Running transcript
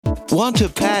Want to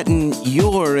patent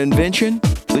your invention?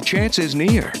 The chance is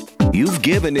near. You've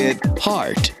given it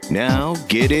heart. Now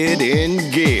get it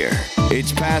in gear.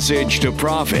 It's Passage to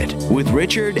Profit with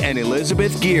Richard and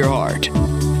Elizabeth Gearhart.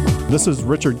 This is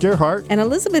Richard Gearhart and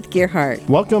Elizabeth Gearhart.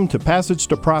 Welcome to Passage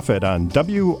to Profit on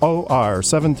WOR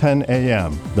 710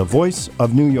 AM, the voice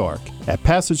of New York. At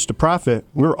Passage to Profit,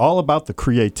 we're all about the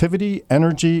creativity,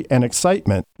 energy, and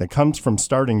excitement that comes from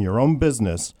starting your own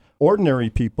business. Ordinary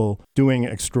people doing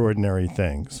extraordinary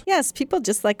things. Yes, people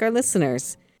just like our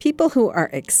listeners. People who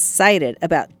are excited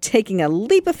about taking a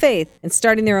leap of faith and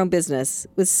starting their own business.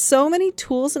 With so many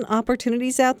tools and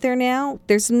opportunities out there now,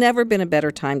 there's never been a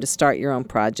better time to start your own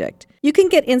project. You can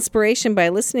get inspiration by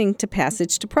listening to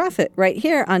Passage to Profit right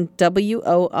here on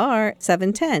WOR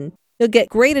 710. You'll get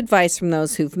great advice from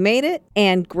those who've made it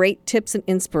and great tips and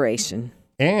inspiration.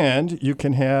 And you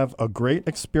can have a great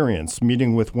experience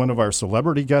meeting with one of our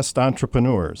celebrity guest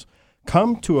entrepreneurs.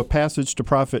 Come to a Passage to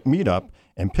Profit meetup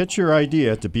and pitch your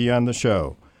idea to be on the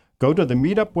show. Go to the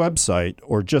meetup website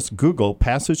or just Google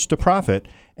Passage to Profit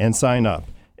and sign up.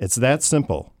 It's that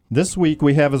simple. This week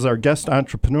we have as our guest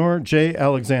entrepreneur J.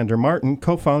 Alexander Martin,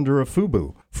 co-founder of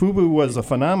FUBU. FUBU was a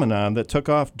phenomenon that took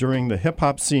off during the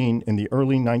hip-hop scene in the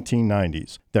early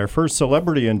 1990s. Their first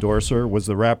celebrity endorser was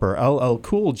the rapper LL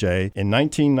Cool J in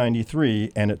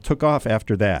 1993, and it took off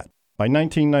after that. By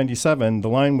 1997, the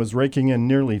line was raking in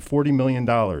nearly $40 million.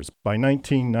 By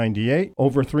 1998,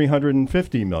 over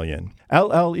 $350 million.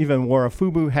 LL even wore a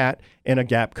FUBU hat in a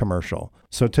Gap commercial.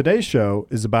 So today's show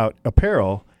is about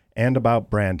apparel and about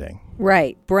branding.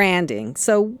 Right, branding.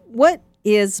 So what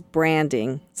is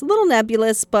branding? It's a little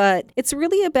nebulous, but it's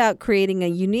really about creating a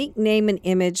unique name and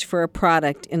image for a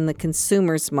product in the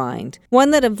consumer's mind,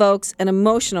 one that evokes an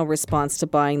emotional response to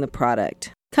buying the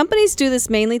product. Companies do this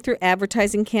mainly through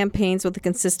advertising campaigns with a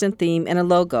consistent theme and a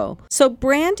logo. So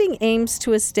branding aims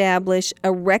to establish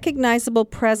a recognizable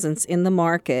presence in the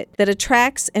market that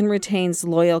attracts and retains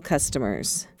loyal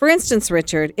customers. For instance,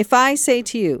 Richard, if I say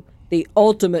to you, the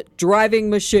ultimate driving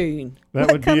machine,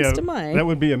 what comes to mind? That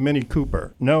would be a Mini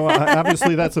Cooper. No,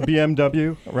 obviously that's a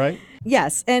BMW, right?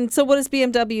 Yes, and so what does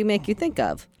BMW make you think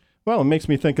of? Well, it makes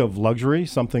me think of luxury,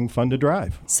 something fun to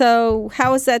drive. So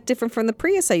how is that different from the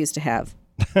Prius I used to have?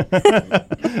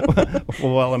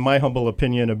 Well, in my humble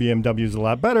opinion, a BMW is a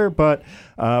lot better, but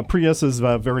Prius is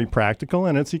very practical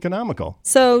and it's economical.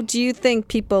 So do you think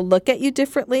people look at you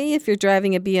differently if you're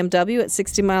driving a BMW at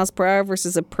 60 miles per hour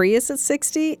versus a Prius at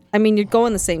 60? I mean, you're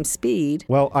going the same speed.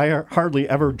 Well, I hardly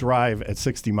ever drive at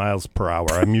 60 miles per hour.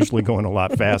 I'm usually going a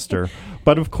lot faster.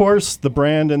 But of course, the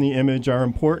brand and the image are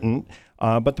important,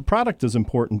 but the product is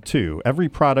important too. Every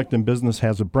product in business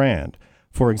has a brand.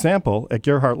 For example, at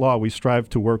Gearhart Law, we strive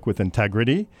to work with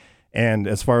integrity, and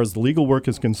as far as the legal work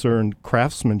is concerned,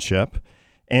 craftsmanship,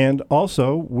 and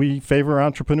also we favor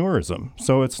entrepreneurism.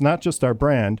 So it's not just our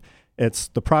brand, it's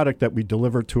the product that we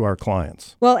deliver to our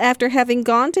clients. Well, after having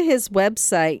gone to his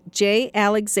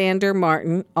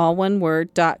website,jalexandermartin, all one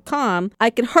word, .com, I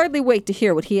can hardly wait to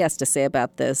hear what he has to say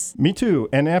about this. Me too.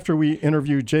 And after we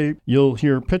interview Jay, you'll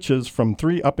hear pitches from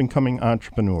 3 up-and-coming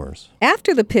entrepreneurs.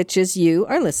 After the pitches, you,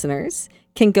 our listeners,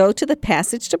 can go to the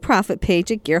Passage to Profit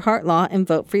page at Gearhart Law and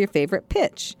vote for your favorite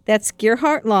pitch. That's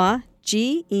Gearhart Law,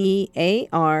 Gearhart.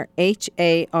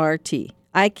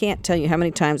 I can't tell you how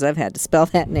many times I've had to spell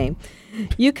that name.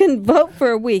 You can vote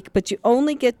for a week, but you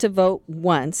only get to vote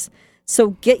once. So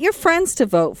get your friends to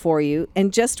vote for you,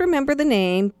 and just remember the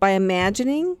name by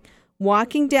imagining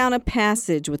walking down a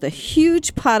passage with a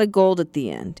huge pot of gold at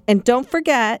the end. And don't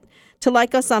forget to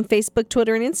like us on Facebook,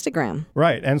 Twitter, and Instagram.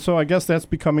 Right. And so I guess that's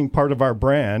becoming part of our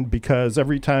brand because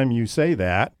every time you say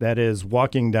that is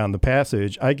walking down the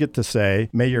passage, I get to say,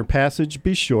 may your passage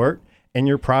be short and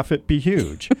your profit be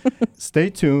huge. Stay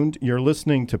tuned. You're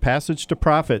listening to Passage to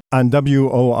Profit on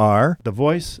WOR, the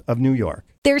voice of New York.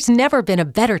 There's never been a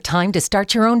better time to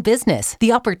start your own business.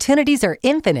 The opportunities are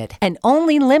infinite and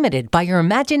only limited by your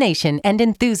imagination and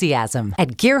enthusiasm.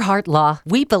 At Gearhart Law,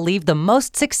 we believe the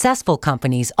most successful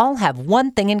companies all have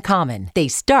one thing in common. They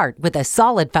start with a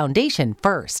solid foundation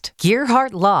first.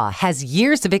 Gearhart Law has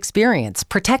years of experience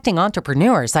protecting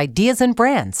entrepreneurs' ideas and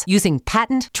brands using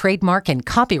patent, trademark, and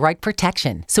copyright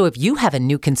protection. So if you have a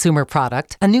new consumer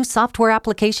product, a new software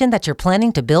application that you're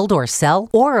planning to build build or sell,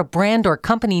 or a brand or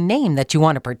company name that you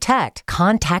want to protect,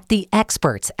 contact the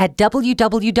experts at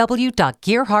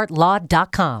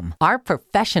www.gearhartlaw.com. Our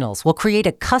professionals will create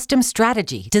a custom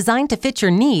strategy designed to fit your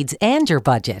needs and your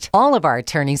budget. All of our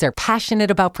attorneys are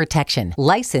passionate about protection,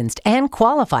 licensed and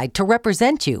qualified to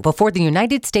represent you before the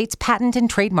United States Patent and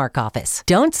Trademark Office.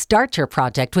 Don't start your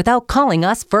project without calling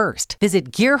us first.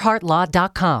 Visit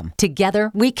GearhartLaw.com. Together,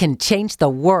 we can change the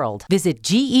world. Visit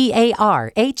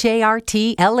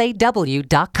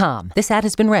GearHartLaw.com. This ad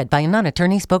has been read by a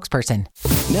non-attorney spokesperson.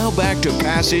 Now back to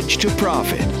Passage to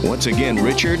Profit. Once again,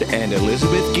 Richard and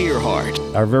Elizabeth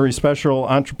Gearhart. Our very special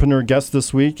entrepreneur guest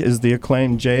this week is the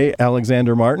acclaimed J.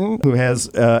 Alexander Martin, who has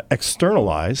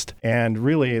externalized, and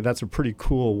really that's a pretty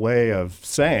cool way of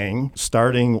saying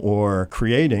starting or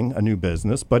creating a new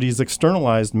business, but he's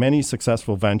externalized many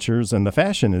successful ventures in the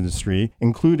fashion industry,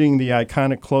 including the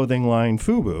iconic clothing line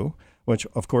FUBU, which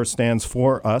of course stands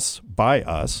for Us, by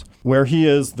Us, where he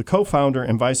is the co-founder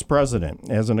and vice president.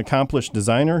 As an accomplished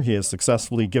designer, he has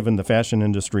successfully given the fashion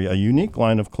industry a unique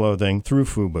line of clothing through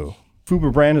FUBU.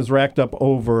 FUBU brand has racked up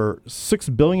over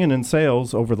 $6 billion in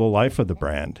sales over the life of the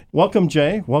brand. Welcome,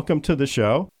 Jay. Welcome to the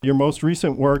show. Your most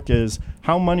recent work is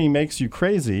How Money Makes You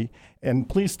Crazy. And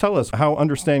please tell us how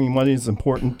understanding money is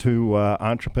important to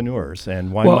entrepreneurs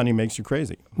and why money makes you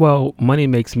crazy. Well, money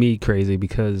makes me crazy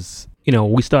because,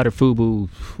 we started FUBU,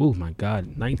 oh my God,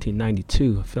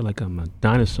 1992. I feel like I'm a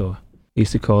dinosaur. They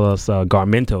used to call us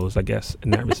Garmentos, I guess, in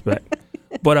that respect.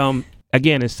 But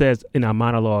again, it says in our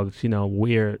monologues,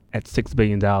 we're at $6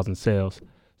 billion in sales.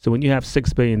 So when you have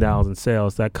 $6 billion in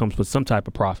sales, that comes with some type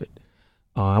of profit.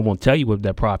 I won't tell you what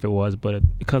that profit was, but it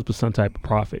comes with some type of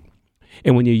profit.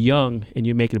 And when you're young and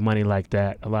you're making money like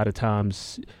that, a lot of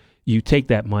times you take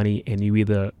that money and you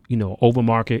either,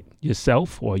 overmarket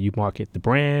yourself, or you market the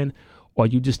brand, or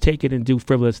you just take it and do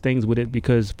frivolous things with it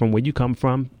because from where you come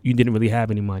from, you didn't really have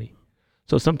any money.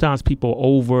 So sometimes people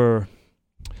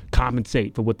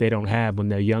overcompensate for what they don't have when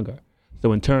they're younger.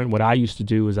 So in turn, what I used to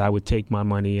do is I would take my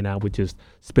money and I would just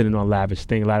spend it on a lot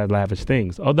of lavish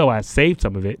things. Although I saved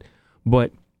some of it,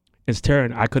 but in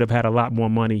turn, I could have had a lot more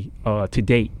money to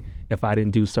date if I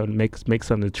didn't do make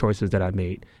some of the choices that I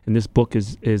made. And this book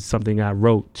is something I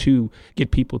wrote to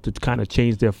get people to kind of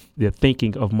change their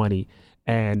thinking of money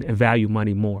and value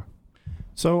money more.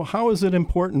 So how is it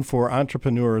important for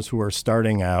entrepreneurs who are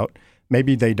starting out?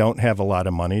 Maybe they don't have a lot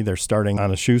of money. They're starting on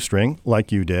a shoestring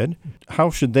like you did. How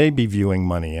should they be viewing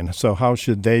money? And so how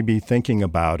should they be thinking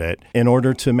about it in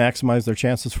order to maximize their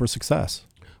chances for success?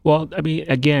 Well, I mean,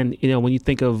 again, when you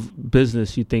think of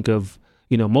business, you think of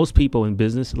most people in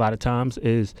business, a lot of times,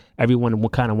 is everyone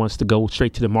kind of wants to go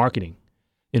straight to the marketing.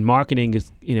 In marketing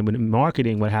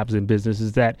what happens in business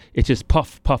is that it's just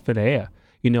puff in the air.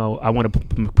 I want to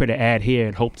put an ad here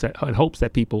in hopes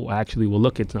that people actually will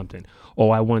look at something.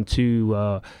 Or I want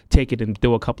to take it and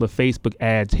do a couple of Facebook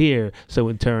ads here, so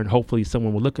in turn, hopefully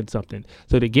someone will look at something.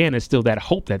 So again, it's still that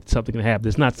hope that something can happen.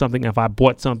 There's not something, if I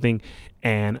bought something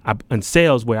and in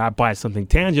sales where I buy something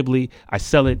tangibly, I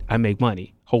sell it, I make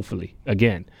money, hopefully,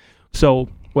 again. So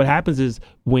what happens is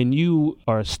when you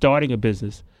are starting a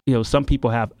business, some people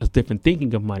have a different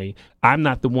thinking of money. I'm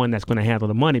not the one that's going to handle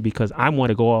the money because I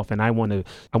want to go off and I want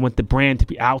the brand to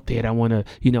be out there. And I want to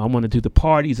do the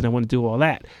parties and I want to do all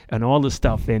that and all this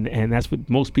stuff. And that's what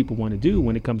most people want to do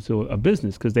when it comes to a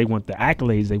business, because they want the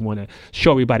accolades. They want to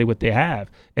show everybody what they have.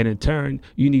 And in turn,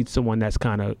 you need someone that's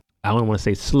kind of, I don't want to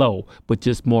say slow, but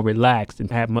just more relaxed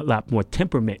and have a lot more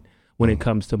temperament when it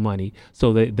comes to money,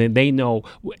 so that then they know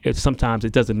sometimes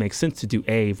it doesn't make sense to do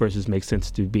A versus make sense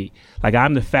to do B. Like,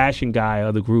 I'm the fashion guy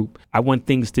of the group. I want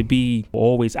things to be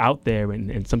always out there,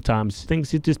 and sometimes things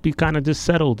should just be kind of just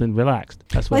settled and relaxed.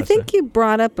 That's what I think you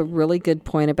brought up a really good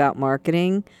point about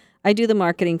marketing. I do the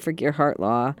marketing for Gearhart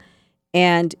Law,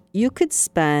 and you could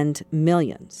spend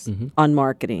millions on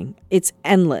marketing. It's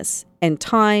endless, and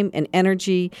time and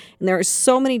energy, and there are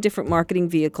so many different marketing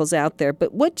vehicles out there.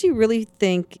 But what do you really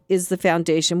think is the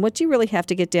foundation? What do you really have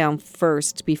to get down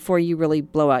first before you really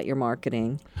blow out your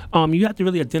marketing? You have to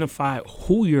really identify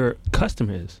who your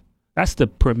customer is. That's the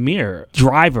premier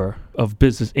driver of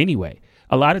business anyway.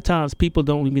 A lot of times people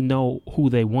don't even know who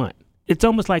they want. It's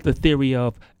almost like the theory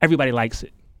of everybody likes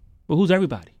it. But who's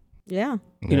everybody? Yeah.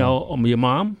 Your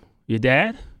mom, your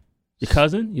dad, your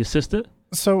cousin, your sister.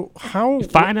 So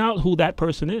find out who that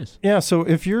person is. Yeah. So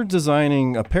if you're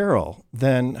designing apparel,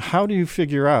 then how do you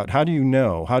figure out? How do you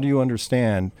know? How do you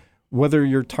understand whether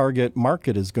your target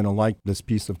market is going to like this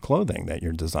piece of clothing that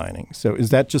you're designing? So is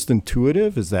that just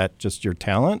intuitive? Is that just your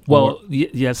talent? Well,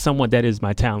 yeah, somewhat that is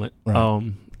my talent.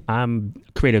 Right. I'm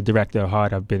a creative director at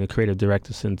heart. I've been a creative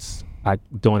director since I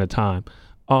dawn of time.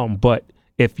 But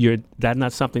if that's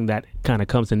not something that kind of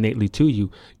comes innately to you,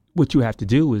 what you have to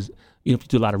do is you have to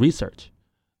do a lot of research.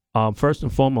 First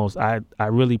and foremost, I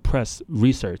really press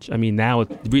research. I mean, now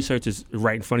research is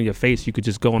right in front of your face. You could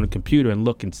just go on a computer and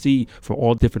look and see from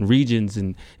all different regions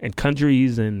and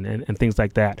countries and things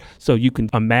like that. So you can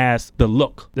amass the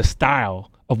look, the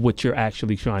style of what you're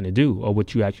actually trying to do or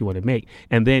what you actually want to make.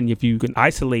 And then if you can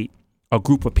isolate a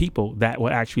group of people that will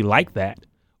actually like that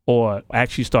or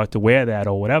actually start to wear that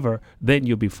or whatever, then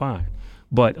you'll be fine.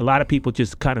 But a lot of people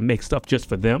just kind of make stuff just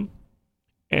for them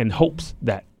and hopes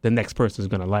that the next person is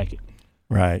going to like it.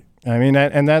 Right. I mean,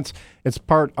 it's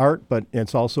part art, but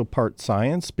it's also part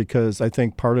science, because I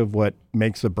think part of what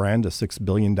makes a brand a $6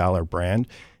 billion brand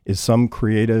is some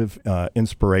creative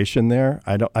inspiration there.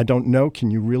 I don't know.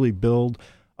 Can you really build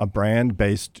a brand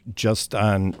based just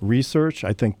on research?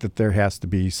 I think that there has to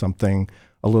be something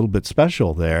a little bit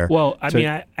special there. Well,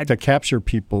 to capture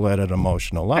people at an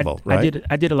emotional level, right?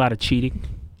 I did a lot of cheating,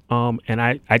 and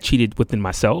I cheated within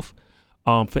myself.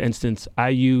 For instance, I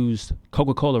used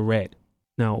Coca-Cola Red.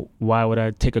 Now, why would I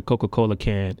take a Coca-Cola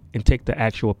can and take the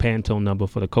actual Pantone number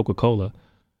for the Coca-Cola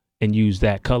and use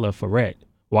that color for red?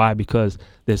 Why? Because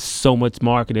there's so much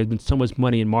marketing. There's been so much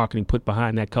money in marketing put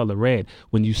behind that color red.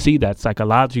 When you see that,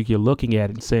 psychologically, you're looking at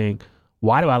it and saying,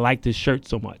 why do I like this shirt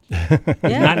so much?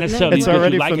 Not necessarily it's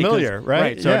already familiar,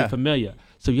 right? It's already familiar.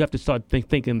 So you have to start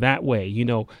thinking that way. You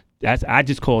know, I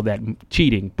just call that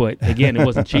cheating. But again, it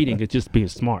wasn't cheating. It's just being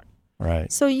smart.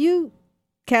 Right. So you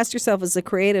cast yourself as a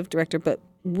creative director, but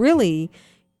really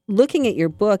looking at your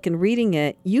book and reading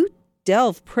it, you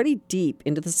delve pretty deep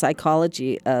into the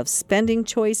psychology of spending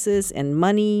choices and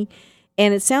money.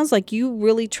 And it sounds like you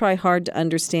really try hard to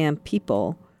understand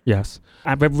people. Yes.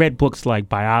 I've read books like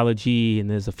biology, and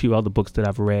there's a few other books that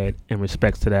I've read in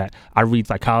respects to that. I read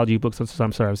psychology books,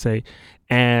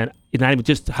 and it's not even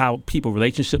just how people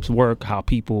relationships work, how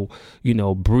people,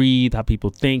 breathe, how people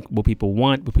think, what people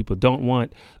want, what people don't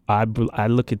want. I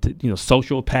look at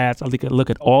social paths. I look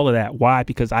at all of that. Why?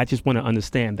 Because I just want to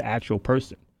understand the actual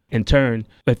person. In turn,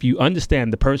 if you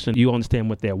understand the person, you understand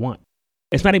what they want.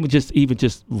 It's not even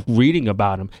just reading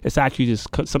about them. It's actually just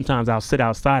sometimes I'll sit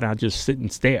outside and I'll just sit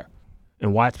and stare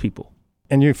and watch people.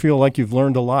 And you feel like you've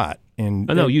learned a lot.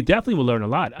 No, you definitely will learn a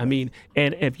lot. I mean,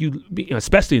 and if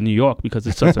especially in New York, because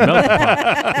it's such a melting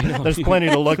pot. There's plenty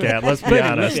to look at. Let's be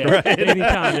honest. Right? Any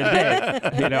time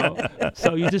of the day,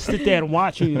 So you just sit there and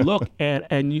watch, and you look, and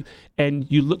you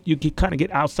look. You kind of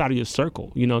get outside of your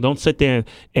circle. Don't sit there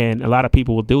and a lot of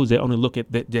people will do is they only look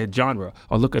at their genre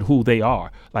or look at who they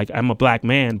are. Like, I'm a black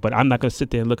man, but I'm not going to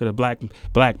sit there and look at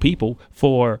black people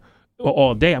for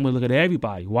all day. I'm going to look at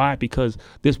everybody. Why? Because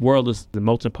this world is the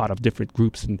melting pot of different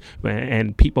groups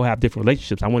and people have different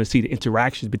relationships. I want to see the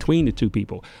interactions between the two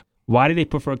people. Why do they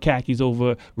prefer khakis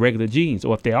over regular jeans?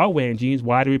 Or if they are wearing jeans,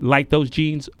 why do they like those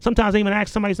jeans? Sometimes I even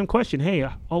ask somebody some question. Hey,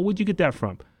 where'd you get that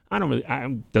from?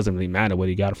 Doesn't really matter where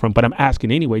you got it from, but I'm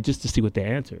asking anyway just to see what the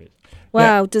answer is.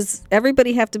 Wow, does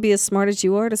everybody have to be as smart as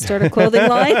you are to start a clothing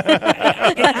line?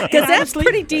 Because that's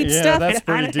pretty deep stuff. That's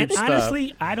pretty deep stuff.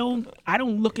 Honestly, I don't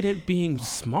look at it being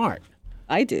smart.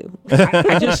 I do.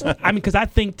 Because I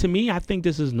think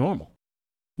this is normal.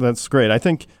 That's great. I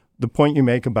think the point you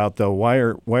make about why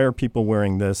are people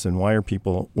wearing this and why are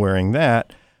people wearing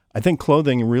that? I think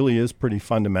clothing really is pretty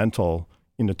fundamental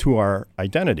to our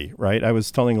identity, right? I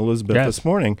was telling Elizabeth this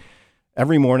morning,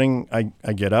 every morning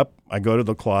I get up, I go to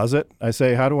the closet, I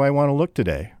say, how do I want to look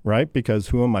today, right? Because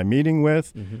who am I meeting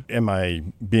with? Mm-hmm. Am I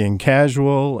being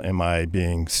casual? Am I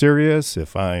being serious?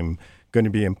 If I'm going to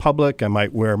be in public, I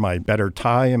might wear my better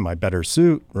tie and my better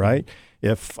suit, right?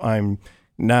 If I'm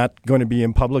not going to be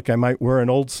in public, I might wear an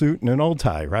old suit and an old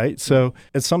tie, right? So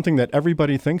it's something that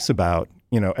everybody thinks about,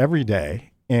 every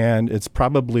day. And it's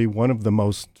probably one of the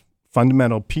most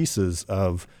fundamental pieces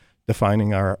of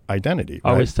defining our identity. Right?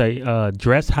 I always say,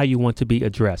 dress how you want to be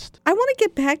addressed. I want to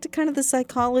get back to kind of the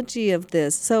psychology of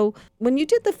this. So when you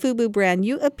did the FUBU brand,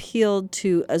 you appealed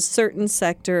to a certain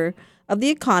sector of the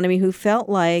economy who felt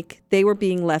like they were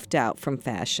being left out from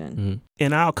fashion. Mm-hmm.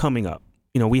 In our coming up,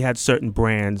 we had certain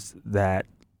brands that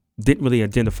didn't really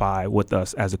identify with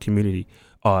us as a community,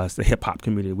 as the hip hop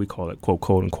community, we call it,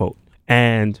 quote unquote.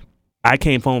 And I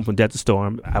came home from Desert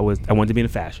Storm. I wanted to be in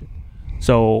fashion.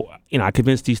 So, I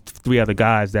convinced these three other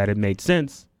guys that it made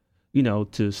sense,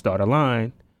 to start a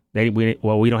line. We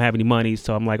don't have any money.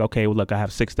 So I'm like, okay, well, look, I have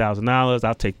 $6,000.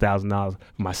 I'll take $1,000 for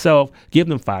myself, give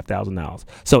them $5,000.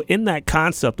 So in that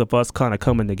concept of us kind of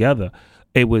coming together,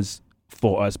 it was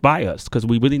for us, by us, because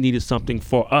we really needed something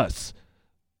for us,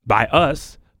 by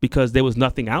us, because there was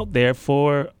nothing out there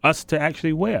for us to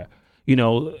actually wear.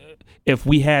 if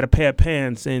we had a pair of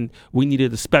pants and we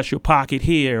needed a special pocket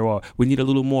here, or we need a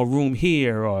little more room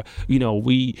here, or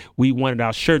we wanted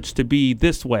our shirts to be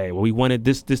this way, or we wanted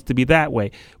this to be that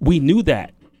way. We knew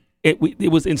that.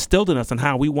 It was instilled in us on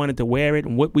how we wanted to wear it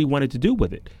and what we wanted to do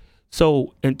with it.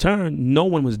 So in turn, no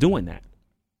one was doing that.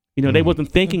 They wasn't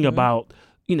thinking about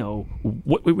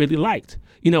what we really liked.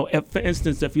 For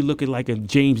instance, if you look at like a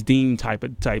James Dean type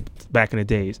back in the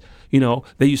days,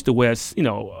 they used to wear,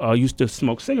 used to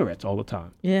smoke cigarettes all the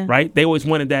time. Yeah. Right. They always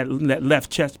wanted that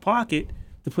left chest pocket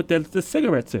to put the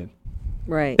cigarettes in.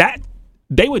 Right. That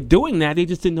they were doing that. They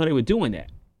just didn't know they were doing that.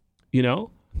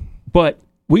 But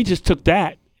we just took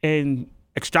that and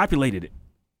extrapolated it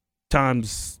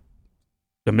times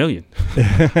a million.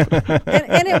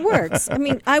 and it works. I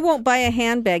mean, I won't buy a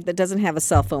handbag that doesn't have a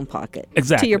cell phone pocket.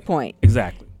 Exactly. To your point.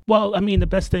 Exactly. Well, I mean, the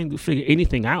best thing to figure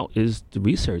anything out is the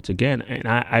research again. And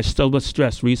I so much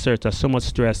stress research. I so much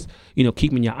stress,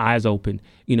 keeping your eyes open,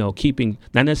 keeping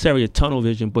not necessarily a tunnel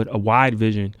vision, but a wide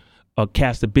vision,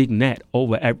 cast a big net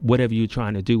over whatever you're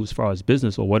trying to do as far as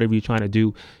business, or whatever you're trying to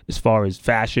do as far as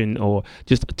fashion, or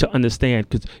just to understand,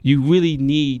 because you really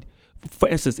need. For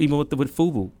instance, even with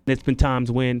FUBU, there's been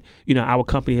times when our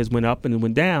company has went up and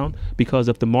went down because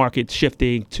of the market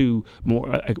shifting to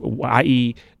more,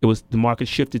 i.e., it was the market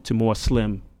shifted to more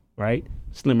slim, right,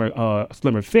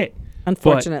 slimmer fit.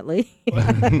 Unfortunately,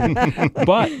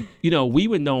 but we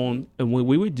were known, and when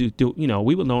we would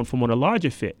we were known for more the larger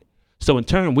fit. So in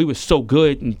turn, we were so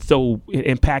good and so it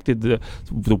impacted the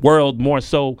world more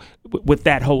so with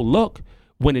that whole look.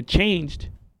 When it changed,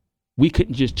 we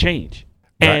couldn't just change.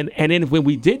 Right. And then when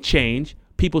we did change,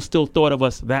 people still thought of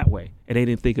us that way, and they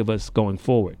didn't think of us going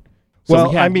forward.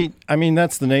 So well, I mean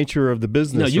that's the nature of the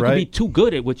business, you right? can be too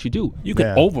good at what you do. You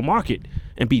can overmarket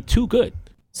and be too good.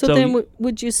 So then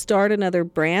would you start another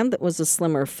brand that was a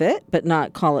slimmer fit, but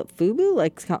not call it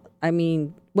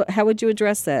FUBU? How would you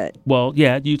address that? Well,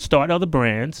 yeah, you'd start other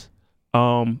brands,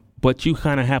 but you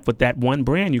kind of have, with that one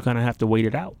brand, you kind of have to wait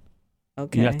it out.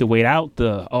 Okay. You have to wait out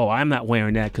I'm not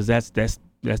wearing that because that's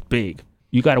big.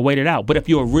 You got to wait it out. But if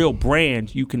you're a real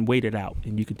brand, you can wait it out,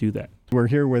 and you can do that. We're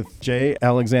here with J.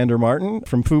 Alexander Martin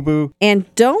from FUBU. And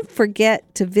don't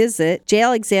forget to visit J.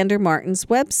 Alexander Martin's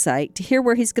website to hear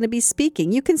where he's going to be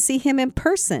speaking. You can see him in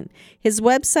person. His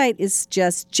website is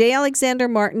just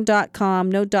jalexandermartin.com,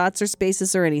 no dots or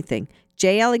spaces or anything.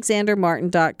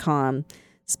 jalexandermartin.com,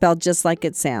 spelled just like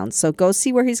it sounds. So go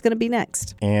see where he's going to be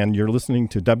next. And you're listening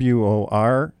to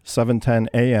WOR 710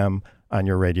 AM on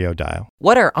your radio dial.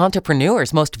 What are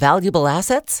entrepreneurs' most valuable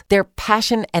assets? Their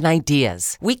passion and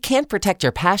ideas. We can't protect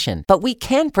your passion, but we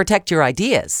can protect your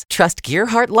ideas. Trust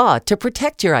Gearhart Law to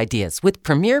protect your ideas with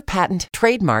premier patent,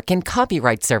 trademark, and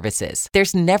copyright services.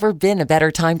 There's never been a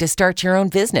better time to start your own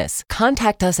business.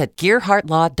 Contact us at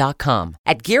GearhartLaw.com.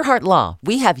 At Gearhart Law,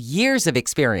 we have years of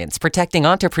experience protecting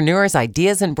entrepreneurs'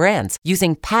 ideas and brands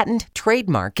using patent,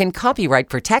 trademark, and copyright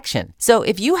protection. So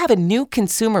if you have a new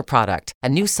consumer product, a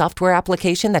new software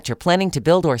application that you're planning to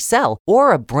build or sell,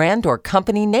 or a brand or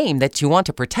company name that you want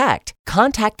to protect,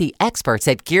 contact the experts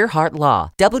at Gearhart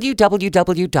Law.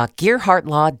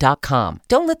 www.gearhartlaw.com.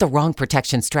 Don't let the wrong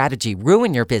protection strategy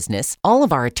ruin your business. All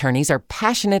of our attorneys are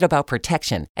passionate about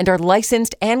protection and are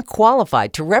licensed and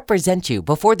qualified to represent you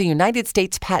before the United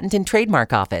States Patent and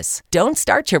Trademark Office. Don't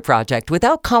start your project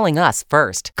without calling us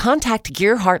first. Contact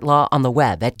Gearhart Law on the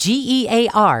web at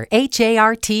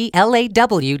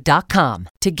GearhartLaw.com.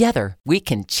 Together, we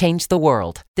can change the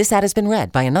world. This ad has been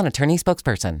read by a non-attorney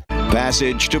spokesperson.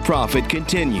 Passage to Profit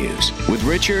continues with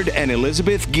Richard and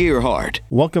Elizabeth Gearhart.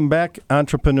 Welcome back,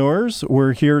 entrepreneurs.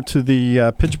 We're here to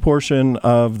the pitch portion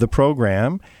of the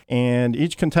program, and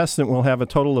each contestant will have a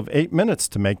total of 8 minutes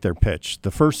to make their pitch.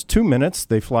 The first 2 minutes,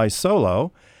 they fly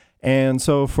solo, and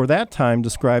so for that time,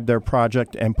 describe their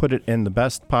project and put it in the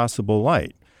best possible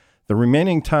light. The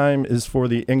remaining time is for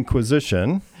the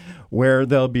Inquisition, where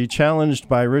they'll be challenged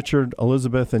by Richard,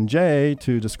 Elizabeth, and Jay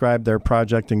to describe their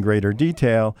project in greater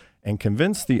detail and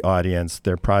convince the audience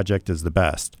their project is the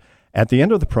best. At the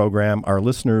end of the program, our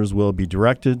listeners will be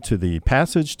directed to the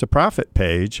Passage to Profit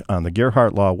page on the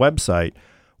Gearhart Law website,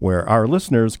 where our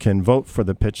listeners can vote for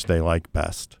the pitch they like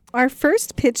best. Our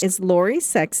first pitch is Lori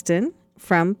Sexton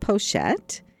from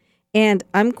Pochette, and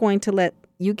I'm going to let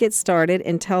you get started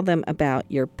and tell them about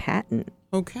your patent.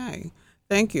 Okay.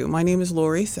 Thank you. My name is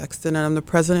Lori Sexton, and I'm the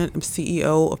president and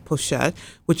CEO of Pochette,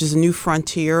 which is a new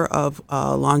frontier of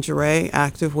lingerie,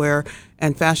 activewear,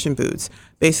 and fashion boots.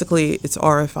 Basically, it's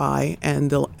RFI,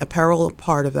 and the apparel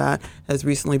part of that has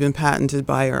recently been patented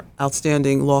by our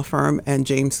outstanding law firm and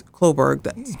James Kloberg.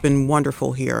 That's been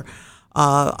wonderful here.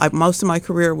 Most of my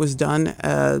career was done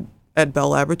at Bell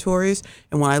Laboratories.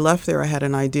 And when I left there, I had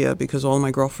an idea because all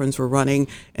my girlfriends were running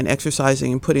and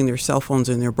exercising and putting their cell phones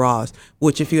in their bras,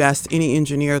 which if you asked any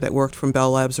engineer that worked from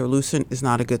Bell Labs or Lucent is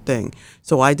not a good thing.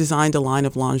 So I designed a line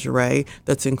of lingerie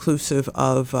that's inclusive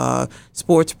of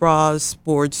sports bras,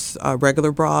 sports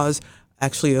regular bras,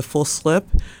 actually a full slip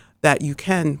that you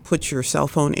can put your cell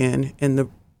phone in, and the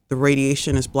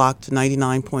radiation is blocked to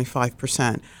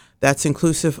 99.5%. That's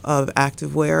inclusive of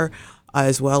activewear,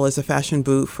 as well as a fashion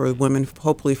boot for women,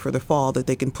 hopefully for the fall, that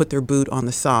they can put their boot on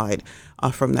the side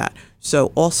from that.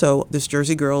 So also, this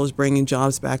Jersey Girl is bringing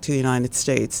jobs back to the United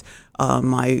States.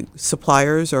 My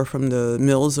suppliers are from the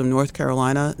mills of North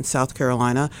Carolina and South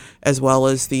Carolina, as well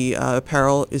as the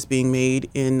apparel is being made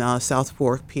in South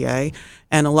Fork, PA.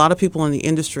 And a lot of people in the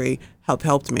industry have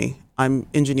helped me. I'm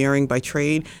engineering by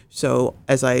trade, so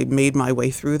as I made my way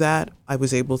through that, I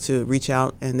was able to reach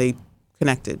out and they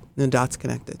connected, the dots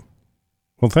connected.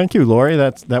 Well, thank you, Lori.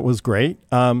 That was great.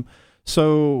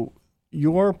 So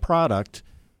your product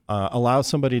allows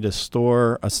somebody to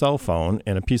store a cell phone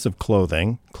and a piece of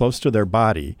clothing close to their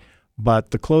body, but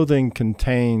the clothing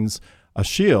contains a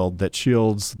shield that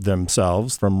shields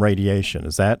themselves from radiation.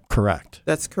 Is that correct?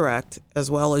 That's correct,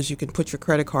 as well as you can put your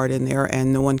credit card in there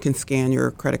and no one can scan your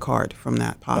credit card from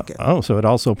that pocket. So it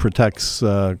also protects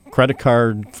credit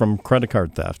card from credit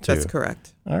card theft, too. That's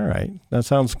correct. All right. That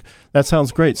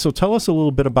sounds great. So tell us a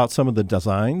little bit about some of the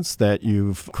designs that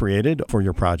you've created for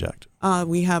your project.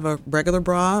 We have a regular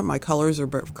bra. My colors are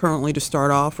currently, to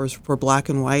start off, are for black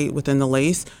and white within the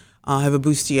lace. I have a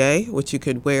bustier, which you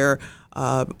could wear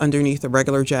underneath a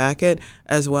regular jacket,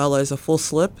 as well as a full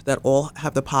slip that all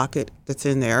have the pocket that's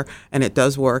in there, and it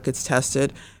does work. It's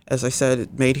tested. As I said,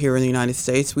 it's made here in the United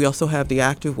States. We also have the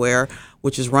activewear,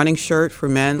 which is running shirt for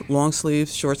men, long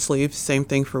sleeves, short sleeves, same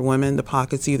thing for women. The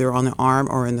pocket's either on the arm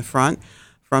or in the front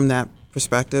from that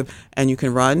perspective, and you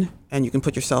can run and you can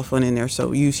put your cell phone in there.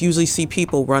 So you usually see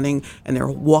people running and they're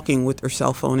walking with their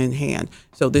cell phone in hand.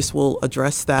 So this will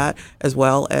address that, as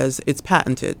well as it's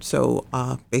patented. So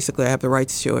basically I have the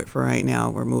rights to it for right now.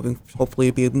 We're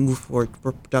hopefully be moved forward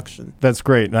for production. That's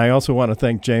great. And I also want to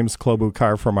thank James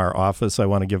Klobuchar from our office. I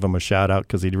want to give him a shout out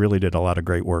because he really did a lot of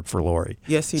great work for Lori.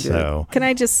 Yes, he did. So, Can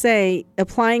I just say,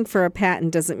 applying for a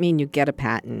patent doesn't mean you get a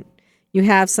patent. You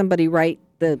have somebody write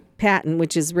the patent,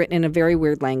 which is written in a very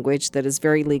weird language that is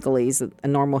very legalese that a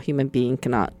normal human being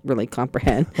cannot really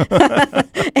comprehend.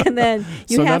 And then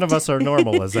none of us are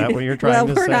normal. Is that what you're trying to say?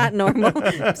 Well, we're not normal.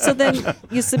 So then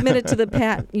you submit it to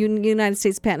the United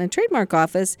States Patent and Trademark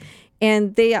Office,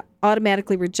 and they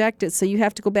automatically reject it. So you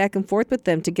have to go back and forth with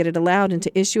them to get it allowed and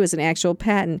to issue as an actual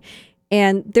patent.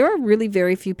 And there are really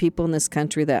very few people in this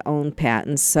country that own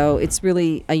patents. So it's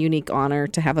really a unique honor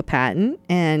to have a patent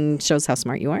and shows how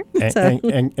smart you are.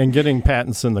 And getting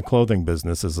patents in the clothing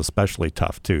business is especially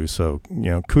tough, too. So,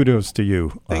 kudos to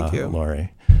you, Thank you,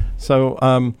 Lori. So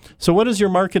what is your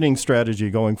marketing strategy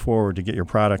going forward to get your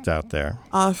product out there?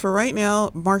 For right now,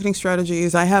 marketing strategy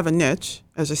is I have a niche,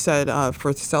 as I said,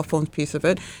 for the cell phone piece of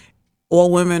it.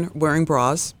 All women wearing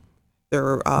bras.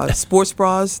 They're sports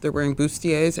bras, they're wearing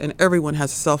bustiers, and everyone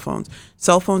has cell phones.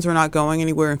 Cell phones are not going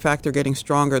anywhere. In fact, they're getting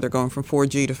stronger. They're going from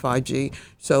 4G to 5G.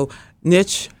 So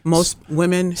niche, most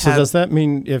women So does that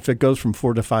mean if it goes from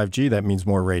 4 to 5G, that means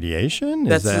more radiation?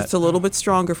 It's a little bit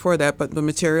stronger for that, but the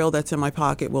material that's in my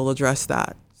pocket will address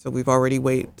that. So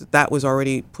that was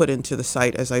already put into the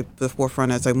site the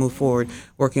forefront as I move forward,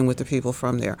 working with the people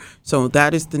from there. So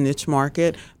that is the niche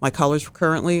market. My colors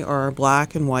currently are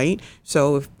black and white.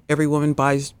 So if every woman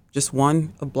buys just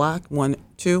one of black,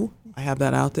 two, I have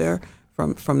that out there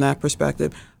from that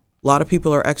perspective. A lot of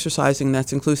people are exercising.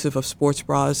 That's inclusive of sports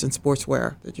bras and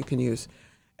sportswear that you can use,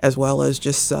 as well as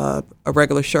just a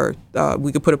regular shirt.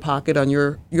 We could put a pocket on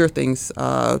your things,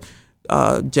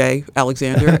 Jay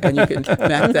Alexander, and you can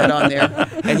map that on there,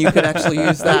 and you could actually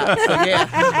use that. So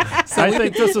yeah, so I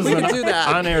think this is an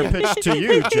on-air pitch to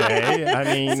you, Jay. I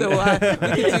mean, so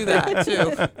we could do that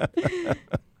too.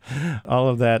 All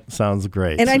of that sounds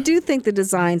great. And I do think the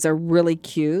designs are really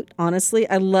cute. Honestly,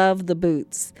 I love the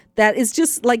boots. That is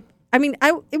just like,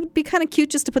 it would be kind of cute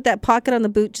just to put that pocket on the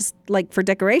boot, just like for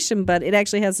decoration, but it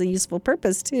actually has a useful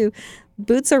purpose too.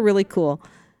 Boots are really cool.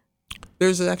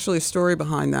 There's actually a story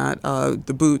behind that.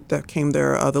 The boot that came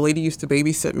there, the lady used to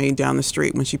babysit me down the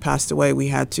street. When she passed away, we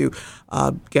had to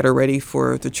get her ready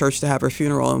for the church to have her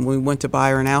funeral. And when we went to buy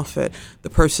her an outfit,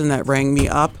 the person that rang me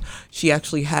up, she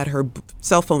actually had her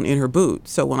cell phone in her boot.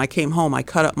 So when I came home, I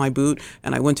cut up my boot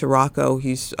and I went to Rocco.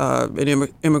 He's an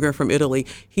immigrant from Italy.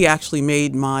 He actually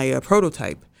made my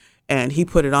prototype. And he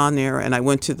put it on there, and I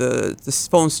went to the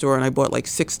phone store and I bought like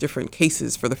 6 different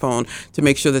cases for the phone to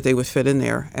make sure that they would fit in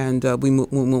there, and we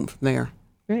moved from there.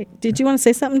 Great. Did you want to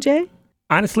say something, Jay?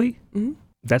 Honestly,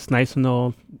 that's nice to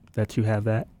know that you have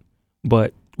that.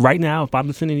 But right now, if I'm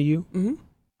listening to you,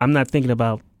 I'm not thinking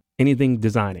about anything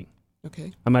designing.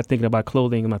 Okay. I'm not thinking about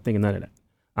clothing. I'm not thinking none of that.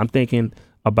 I'm thinking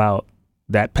about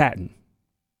that patent,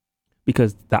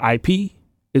 because the IP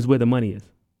is where the money is.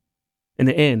 In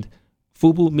the end,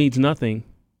 FUBU means nothing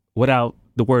without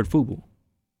the word FUBU.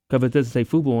 Because if it doesn't say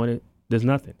FUBU on it, there's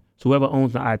nothing. So whoever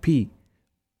owns the IP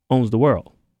owns the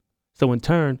world. So in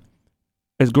turn,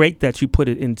 it's great that you put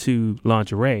it into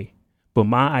lingerie, but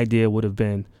my idea would have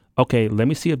been, okay, let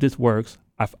me see if this works.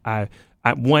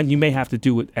 One, you may have to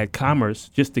do it at Commerce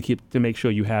just to make sure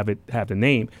you have the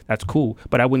name. That's cool.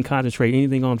 But I wouldn't concentrate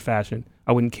anything on fashion.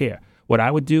 I wouldn't care. What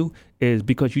I would do is,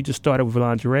 because you just started with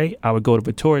lingerie, I would go to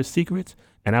Victoria's Secrets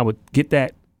and I would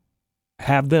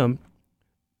have them,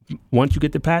 once you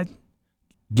get the patent,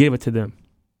 give it to them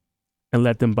and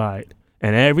let them buy it.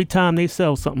 And every time they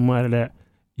sell something out of that,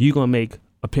 you're going to make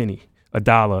a penny,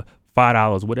 $1,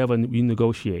 $5, whatever you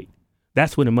negotiate.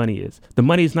 That's where the money is. The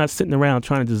money is not sitting around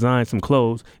trying to design some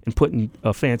clothes and putting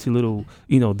a fancy little,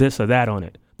 this or that on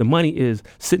it. The money is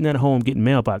sitting at home getting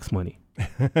mailbox money.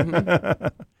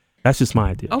 That's just my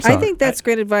idea. I think that's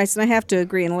great advice, and I have to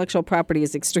agree. Intellectual property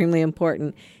is extremely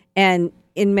important, and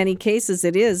in many cases,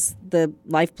 it is the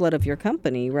lifeblood of your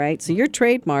company, right? So your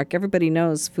trademark, everybody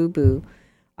knows FUBU.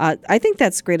 I think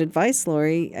that's great advice,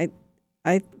 Lori.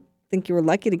 I think you were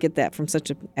lucky to get that from such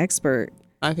an expert.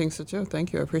 I think so too.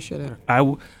 Thank you. I appreciate it.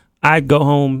 I'd go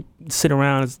home, sit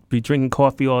around, be drinking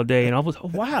coffee all day, and I was,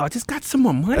 wow, I just got some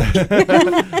more money.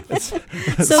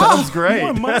 Sounds great.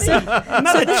 More money?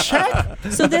 Another check?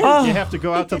 So then You have to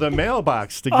go out to the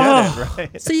mailbox to get it,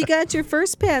 right? So you got your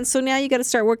first pen. So now you got to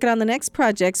start working on the next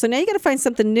project. So now you got to find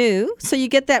something new. So you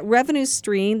get that revenue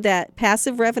stream, that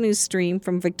passive revenue stream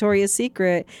from Victoria's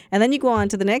Secret, and then you go on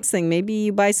to the next thing. Maybe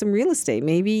you buy some real estate.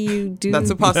 Maybe you do.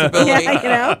 That's a possibility.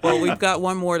 Yeah, Well, we've got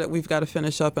one more that we've got to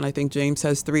finish up, and I think James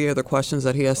has 3 other questions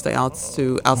that he has to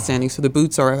outstanding. So the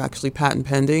boots are actually patent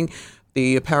pending.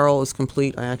 The apparel is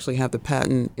complete. I actually have the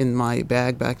patent in my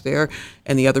bag back there,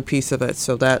 and the other piece of it.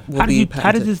 So that will be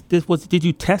patented. Did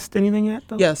you test anything yet,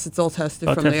 though? Yes, it's all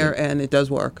tested from there, and it does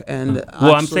work. And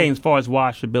well, I'm saying as far as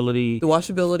washability, the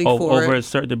washability over a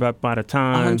certain amount of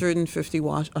time, 150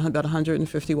 about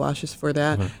 150 washes for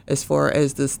that. As far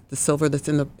as the silver that's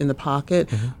in the pocket,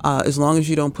 as long as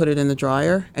you don't put it in the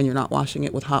dryer and you're not washing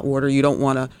it with hot water, you don't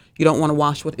want to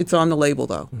wash with. It's on the label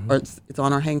though, or it's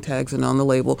on our hang tags and on the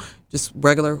label. Just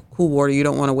regular cool water. You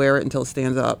don't want to wear it until it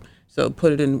stands up. So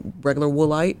put it in regular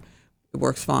Woolite. It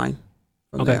works fine.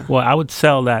 Okay. There. Well, I would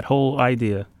sell that whole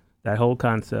idea, that whole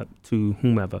concept to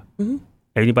whomever.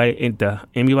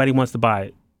 Anybody wants to buy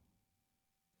it,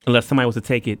 unless somebody wants to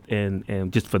take it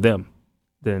and just for them.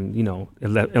 Then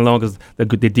as long as the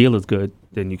deal is good,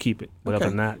 then you keep it. But other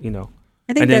than that, and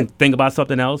then think about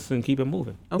something else and keep it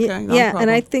moving. Okay. Yeah, and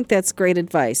I think that's great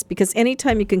advice, because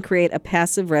anytime you can create a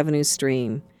passive revenue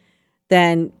stream,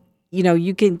 then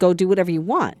you can go do whatever you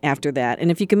want after that.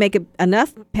 And if you can make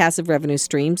enough passive revenue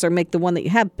streams, or make the one that you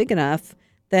have big enough,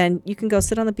 then you can go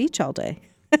sit on the beach all day.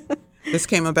 This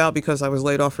came about because I was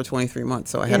laid off for 23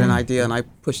 months, so I had an idea and I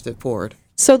pushed it forward.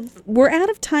 So we're out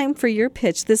of time for your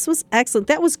pitch. This was excellent.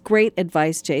 That was great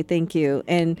advice, Jay. Thank you.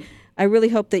 And I really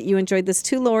hope that you enjoyed this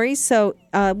too, Lori. So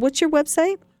what's your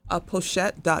website?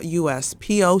 Pochette.us,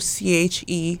 POCHETTE.us.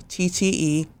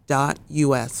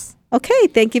 Okay,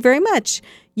 thank you very much.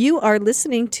 You are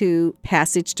listening to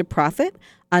Passage to Profit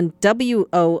on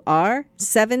WOR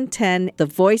 710, The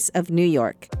Voice of New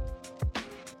York.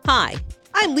 Hi,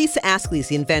 I'm Lisa Askley,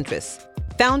 the inventress,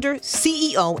 founder,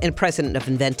 CEO, and president of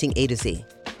Inventing A to Z.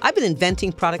 I've been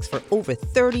inventing products for over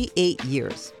 38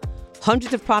 years.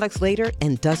 Hundreds of products later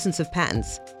and dozens of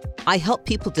patents. I help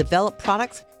people develop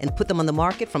products and put them on the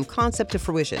market from concept to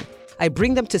fruition. I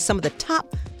bring them to some of the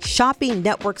top shopping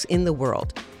networks in the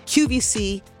world: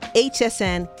 QVC,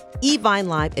 HSN, eVine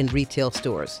Live, and retail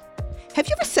stores. Have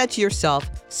you ever said to yourself,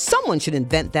 someone should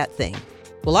invent that thing?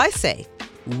 Well, I say,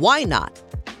 why not?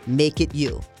 Make it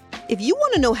you. If you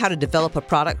want to know how to develop a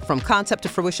product from concept to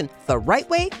fruition the right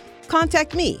way,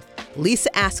 contact me, Lisa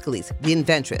Askley, the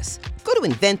inventress. Go to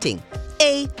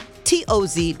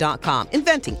inventingatoz.com,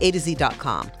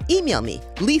 inventingatoz.com. Email me,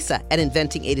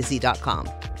 lisa@inventingatoz.com.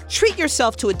 Treat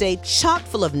yourself to a day chock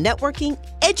full of networking,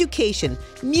 education,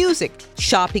 music,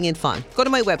 shopping, and fun. Go to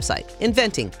my website,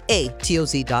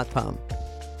 inventingatoz.com.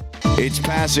 It's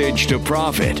Passage to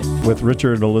Profit. With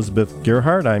Richard and Elizabeth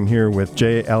Gearhart, I'm here with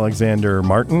J. Alexander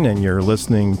Martin, and you're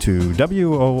listening to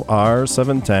WOR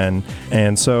 710.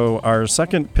 And so our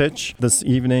second pitch this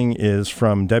evening is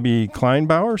from Debbie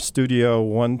Kleinbauer, Studio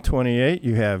 128.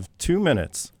 You have 2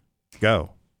 minutes.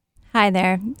 Go. Hi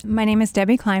there. My name is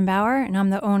Debbie Kleinbauer, and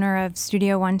I'm the owner of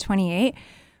Studio 128,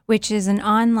 which is an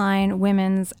online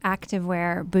women's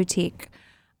activewear boutique.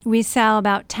 We sell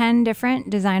about 10 different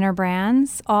designer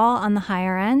brands, all on the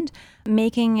higher end,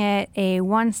 making it a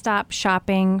one-stop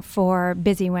shopping for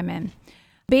busy women.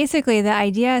 Basically, the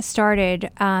idea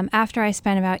started after I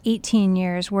spent about 18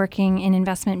 years working in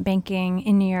investment banking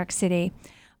in New York City.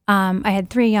 I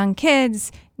had 3 young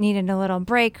kids, needed a little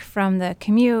break from the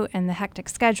commute and the hectic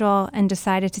schedule, and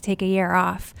decided to take a year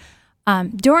off.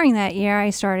 During that year,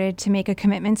 I started to make a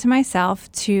commitment to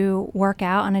myself to work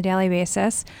out on a daily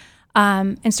basis,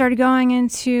 and started going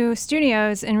into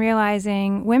studios and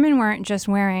realizing women weren't just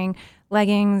wearing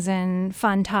leggings and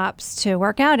fun tops to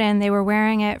work out in, they were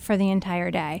wearing it for the entire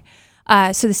day.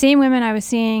 So the same women I was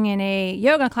seeing in a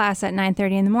yoga class at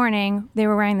 9:30 in the morning, they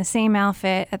were wearing the same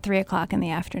outfit at 3 o'clock in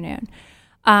the afternoon.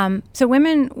 So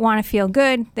women want to feel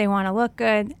good, they want to look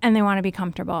good, and they want to be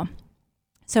comfortable.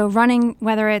 So running,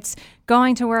 whether it's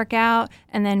going to work out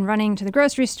and then running to the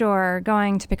grocery store, or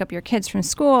going to pick up your kids from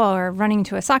school, or running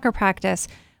to a soccer practice,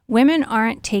 women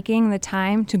aren't taking the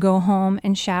time to go home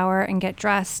and shower and get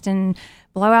dressed and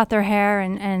blow out their hair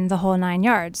and the whole 9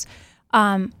 yards.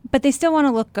 But they still want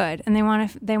to look good, and they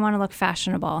want to look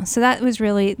fashionable. So that was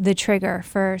really the trigger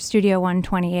for Studio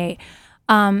 128,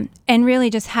 and really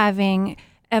just having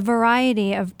a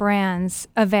variety of brands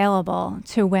available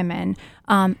to women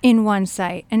in one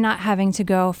site, and not having to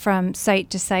go from site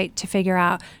to site to figure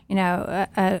out,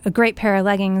 a great pair of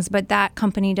leggings, but that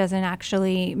company doesn't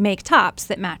actually make tops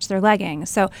that match their leggings.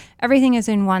 So everything is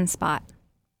in one spot.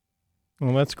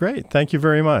 Well, that's great. Thank you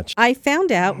very much. I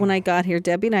found out when I got here,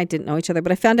 Debbie and I didn't know each other,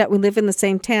 but I found out we live in the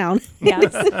same town.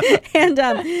 Yes. And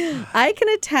I can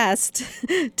attest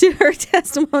to her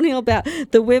testimonial about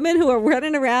the women who are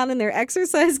running around in their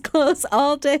exercise clothes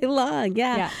all day long.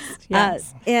 Yeah.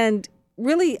 Yes. And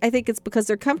really, I think it's because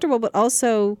they're comfortable, but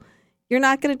also you're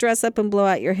not going to dress up and blow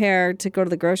out your hair to go to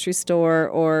the grocery store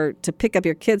or to pick up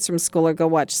your kids from school or go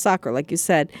watch soccer, like you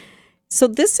said. So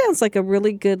this sounds like a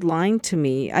really good line to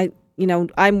me.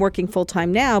 I'm working full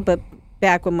time now, but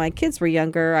back when my kids were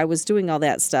younger, I was doing all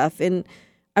that stuff and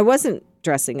I wasn't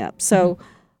dressing up. So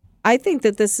I think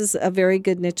that this is a very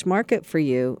good niche market for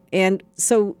you. And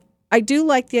so I do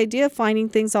like the idea of finding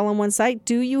things all on one site.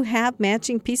 Do you have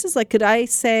matching pieces? Like, could I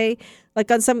say, like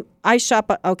I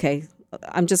shop, okay,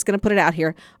 I'm just going to put it out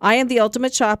here. I am the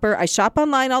ultimate shopper. I shop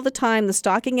online all the time. The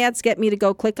stocking ads get me to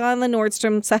go click on the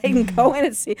Nordstrom site and go in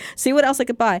and see what else I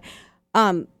could buy.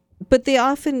 But they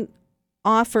often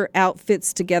offer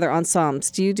outfits together, ensembles.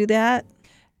 Do you do that?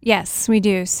 Yes, we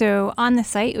do. So on the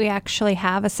site, we actually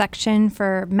have a section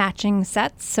for matching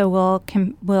sets. So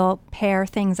we'll pair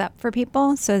things up for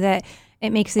people so that it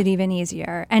makes it even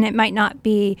easier. And it might not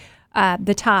be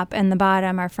the top and the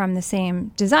bottom are from the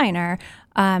same designer.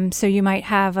 So you might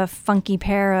have a funky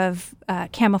pair of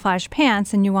camouflage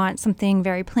pants and you want something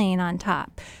very plain on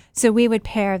top. So we would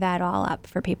pair that all up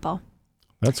for people.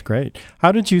 That's great.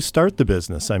 How did you start the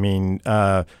business? I mean,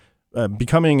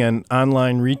 becoming an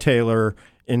online retailer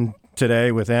in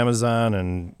today with Amazon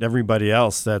and everybody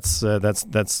else, that's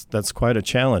quite a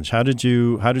challenge. How did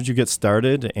you get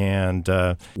started, and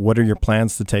what are your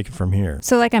plans to take it from here?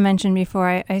 So, like I mentioned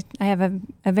before, I have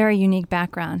a very unique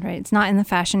background. Right, it's not in the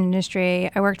fashion industry.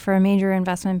 I worked for a major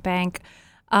investment bank.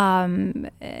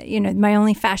 My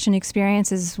only fashion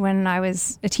experience is when I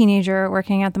was a teenager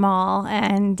working at the mall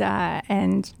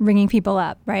and ringing people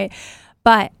up, right?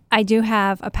 But I do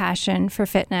have a passion for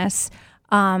fitness.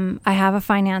 I have a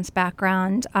finance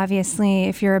background. Obviously,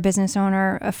 if you're a business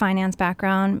owner, a finance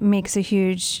background makes a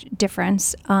huge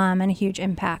difference and a huge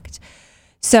impact.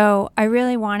 So I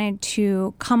really wanted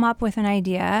to come up with an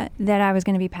idea that I was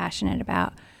going to be passionate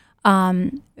about.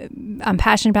 I'm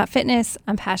passionate about fitness.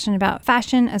 I'm passionate about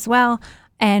fashion as well,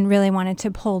 and really wanted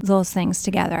to pull those things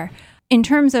together. In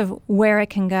terms of where it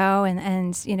can go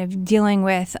and dealing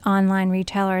with online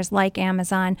retailers like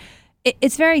Amazon,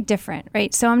 it's very different,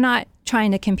 right? So I'm not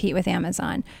trying to compete with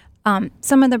Amazon.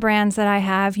 Some of the brands that I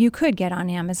have, you could get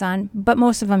on Amazon, but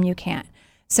most of them you can't.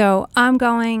 So I'm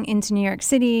going into New York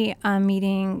City, I'm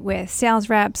meeting with sales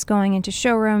reps, going into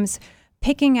showrooms,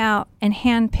 picking out and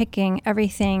hand-picking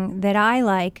everything that I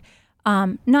like,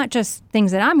 not just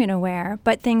things that I'm going to wear,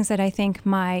 but things that I think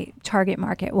my target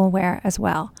market will wear as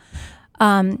well.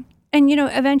 And,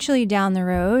 eventually down the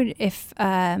road, if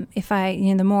I,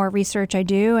 the more research I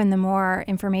do and the more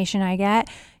information I get,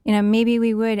 maybe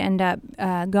we would end up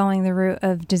going the route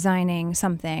of designing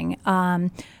something.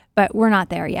 But we're not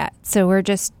there yet. So we're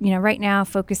just, right now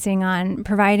focusing on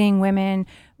providing women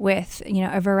with,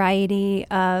 a variety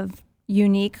of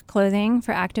unique clothing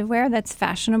for activewear that's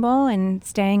fashionable and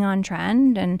staying on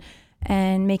trend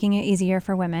and making it easier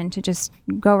for women to just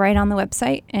go right on the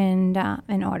website and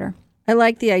order. I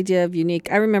like the idea of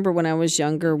unique. I remember when I was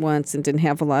younger once and didn't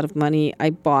have a lot of money,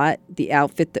 I bought the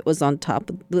outfit that was on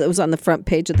the front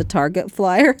page of the Target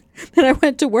flyer. Then I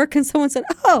went to work and someone said,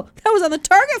 "Oh, that was on the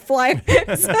Target flyer."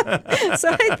 so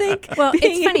I think, well,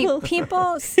 it's funny.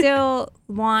 People still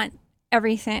want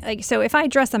everything. Like, so if I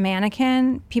dress a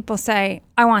mannequin, people say,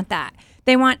 "I want that."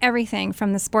 They want everything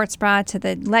from the sports bra to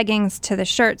the leggings to the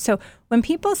shirt. So when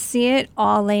people see it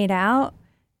all laid out,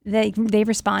 they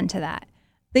respond to that.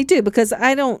 They do, because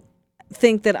I don't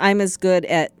think that I'm as good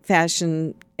at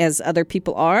fashion as other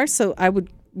people are. So I would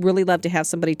really love to have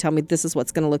somebody tell me this is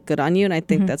what's going to look good on you. And I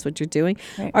think that's what you're doing.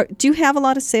 Right. Do you have a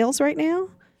lot of sales right now?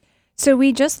 So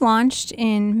we just launched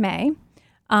in May.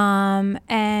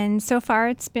 And so far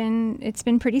it's been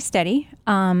pretty steady.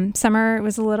 Summer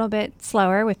was a little bit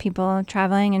slower with people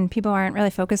traveling, and people aren't really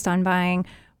focused on buying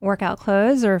workout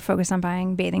clothes or focused on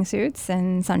buying bathing suits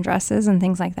and sundresses and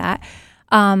things like that.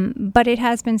 But it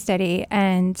has been steady,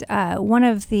 and one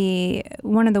of the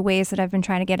ways that I've been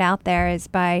trying to get out there is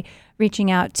by reaching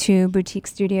out to boutique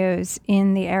studios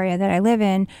in the area that I live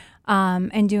in,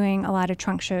 and doing a lot of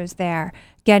trunk shows there.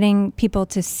 Getting people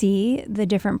to see the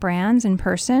different brands in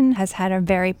person has had a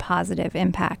very positive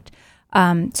impact.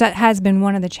 So that has been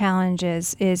one of the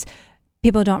challenges, is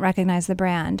people don't recognize the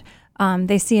brand.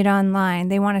 They see it online.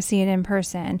 They want to see it in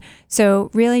person. So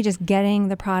really just getting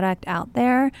the product out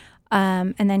there,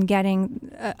 and then getting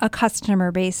a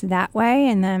customer base that way,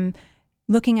 and then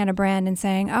looking at a brand and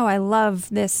saying, "Oh, I love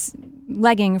this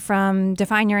legging from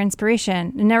Define Your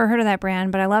Inspiration. I never heard of that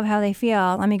brand, but I love how they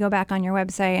feel. Let me go back on your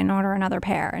website and order another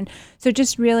pair." And so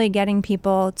just really getting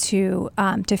people to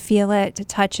feel it, to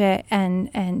touch it,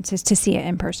 and to see it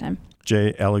in person.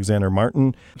 J. Alexander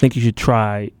Martin. I think you should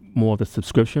try more of the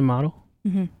subscription model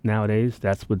nowadays.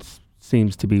 That's what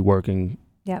seems to be working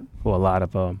for a lot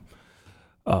of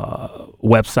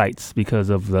websites, because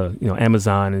of the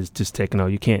Amazon is just taking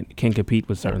you can't compete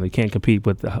with any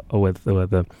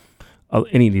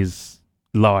of these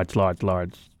large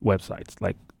websites.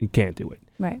 Like, you can't do it.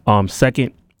 Right.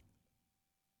 Second,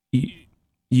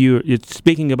 you're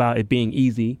speaking about it being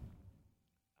easy.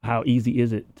 How easy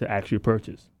is it to actually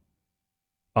purchase?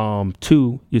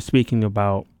 Two, you're speaking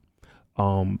about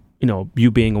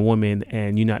you being a woman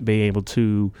and you not being able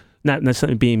to, not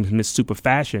necessarily being Miss Super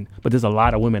Fashion, but there's a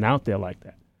lot of women out there like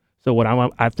that. So what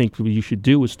I think what you should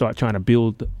do is start trying to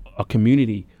build a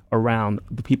community around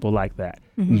the people like that.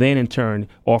 And then in turn,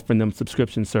 offering them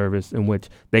subscription service in which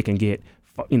they can get,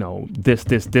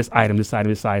 this item,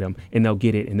 and they'll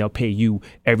get it, and they'll pay you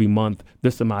every month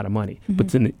this amount of money. But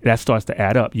then that starts to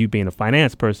add up. You being a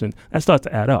finance person, that starts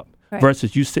to add up. Right.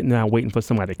 Versus you sitting down waiting for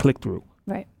somebody to click through.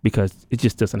 Right. Because it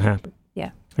just doesn't happen.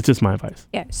 Yeah. That's just my advice.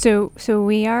 Yeah. So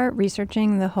we are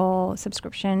researching the whole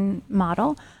subscription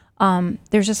model.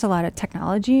 There's just a lot of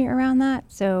technology around that.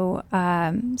 So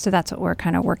that's what we're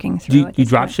kind of working through. Do you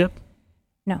drop ship?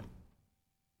 No.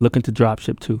 Looking to drop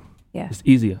ship too. Yeah. It's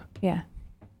easier. Yeah.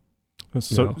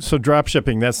 So drop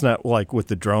shipping, that's not like with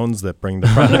the drones that bring the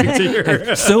product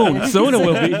here. Soon it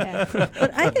will be.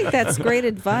 But I think that's great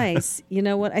advice. You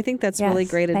know what? I think that's really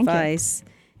great advice.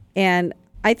 And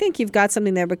I think you've got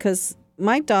something there, because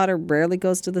my daughter rarely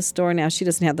goes to the store now. She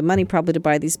doesn't have the money probably to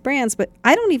buy these brands, but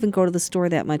I don't even go to the store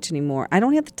that much anymore. I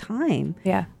don't have the time.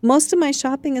 Yeah. Most of my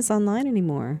shopping is online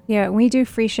anymore. Yeah, we do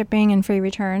free shipping and free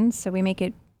returns, so we make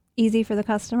it easy for the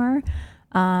customer.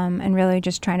 And really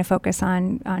just trying to focus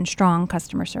on strong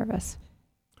customer service.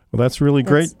 Well, that's really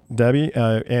great, Debbie.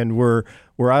 And we're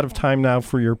out of time now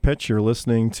for your pitch. You're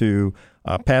listening to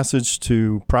Passage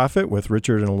to Profit with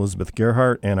Richard and Elizabeth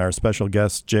Gerhardt and our special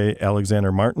guest, J.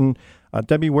 Alexander Martin.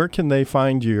 Debbie, where can they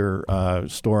find your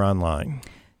store online?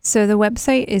 So the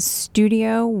website is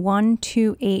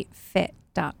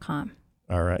studio128fit.com.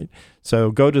 All right.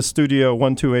 So go to Studio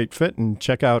 128 Fit and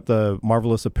check out the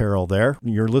marvelous apparel there.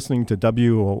 You're listening to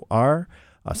WOR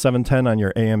 710 on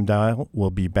your AM dial.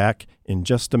 We'll be back in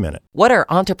just a minute. What are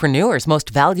entrepreneurs'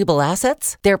 most valuable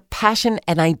assets? Their passion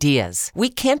and ideas. We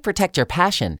can't protect your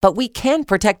passion, but we can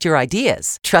protect your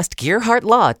ideas. Trust Gearhart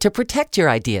Law to protect your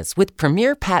ideas with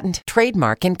premier patent,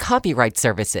 trademark, and copyright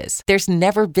services. There's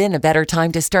never been a better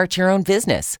time to start your own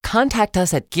business. Contact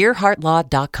us at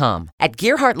GearhartLaw.com. At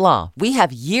Gearhart Law, we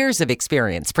have years of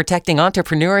experience protecting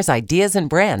entrepreneurs' ideas and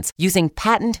brands using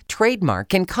patent,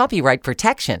 trademark, and copyright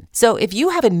protection. So if you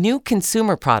have a new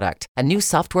consumer product, a new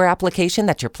software application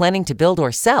that you're planning to build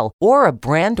or sell, or a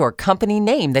brand or company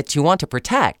name that you want to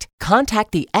protect,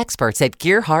 contact the experts at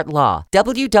Gearhart Law.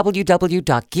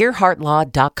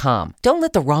 www.gearhartlaw.com. Don't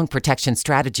let the wrong protection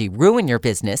strategy ruin your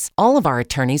business. All of our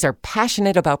attorneys are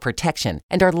passionate about protection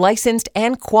and are licensed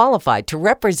and qualified to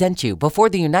represent you before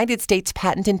the United States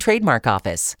Patent and Trademark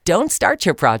Office. Don't start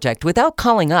your project without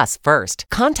calling us first.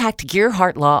 Contact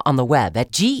Gearhart Law on the web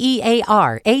at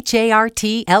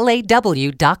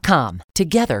GearhartLaw.com.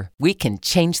 Together, we can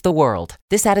change the world.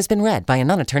 This ad has been read by a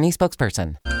non-attorney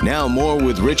spokesperson. Now more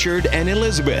with Richard and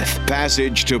Elizabeth.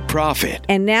 Passage to Profit.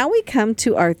 And now we come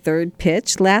to our third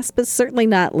pitch, last but certainly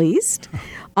not least.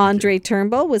 Andre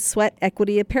Turnbull with Sweat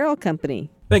Equity Apparel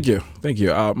Company. Thank you.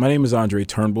 My name is Andre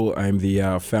Turnbull. I'm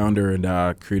the founder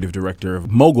and creative director of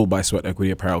Mogul by Sweat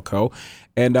Equity Apparel Co.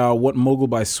 And what Mogul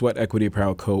by Sweat Equity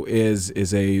Apparel Co. is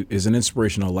an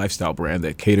inspirational lifestyle brand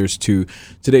that caters to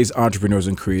today's entrepreneurs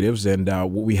and creatives. And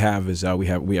what we have is we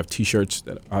have T-shirts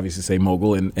that obviously say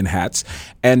Mogul and hats.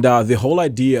 And the whole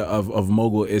idea of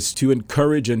Mogul is to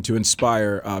encourage and to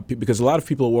inspire because a lot of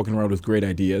people are walking around with great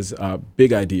ideas,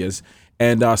 big ideas.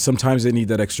 And sometimes they need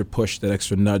that extra push, that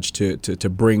extra nudge to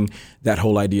bring that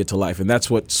whole idea to life. And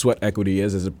that's what Sweat Equity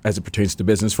is as it pertains to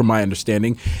business, from my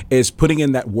understanding, is putting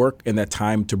in that work and that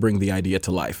time to bring the idea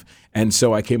to life. And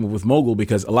so I came up with Mogul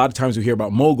because a lot of times we hear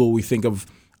about Mogul, we think of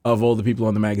all the people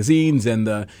on the magazines and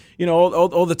the,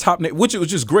 all the top, which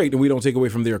is great, and we don't take away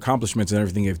from their accomplishments and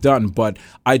everything they've done. But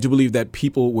I do believe that the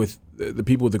people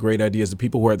with the great ideas, the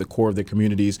people who are at the core of their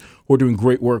communities, who are doing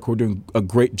great work, who are doing a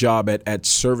great job at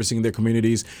servicing their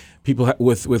communities, people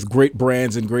with great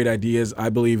brands and great ideas, I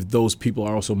believe those people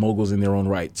are also moguls in their own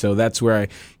right. So that's where I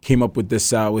came up with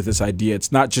this idea.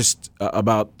 It's not just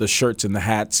about the shirts and the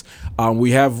hats.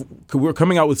 We're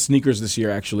coming out with sneakers this year,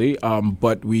 actually,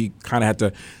 but we kind of had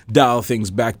to dial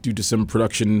things back due to some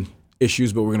production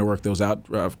issues, but we're going to work those out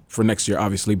for next year,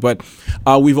 obviously. But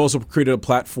we've also created a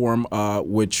platform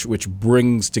which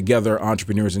brings together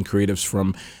entrepreneurs and creatives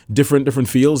from different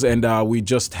fields, and we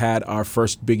just had our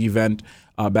first big event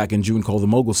back in June called the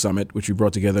Mogul Summit, which we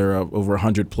brought together over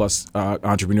 100 plus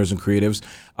entrepreneurs and creatives,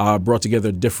 brought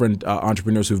together different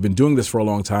entrepreneurs who've been doing this for a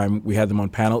long time. We had them on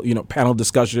panel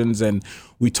discussions, and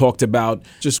we talked about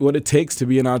just what it takes to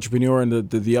be an entrepreneur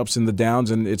and the ups and the downs.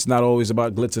 And it's not always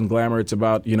about glitz and glamour. It's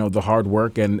about, the hard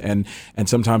work and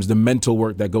sometimes the mental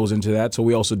work that goes into that. So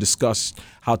we also discussed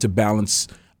how to balance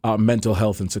mental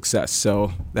health and success.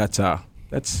 So that's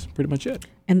pretty much it.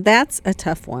 And that's a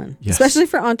tough one, yes. Especially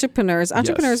for entrepreneurs.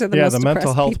 Entrepreneurs are the most the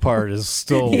mental health people. part is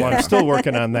still I'm still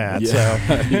working on that.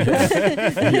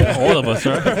 Yeah. All of us,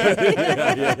 right?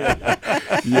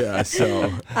 Yeah.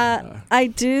 So I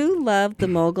do love the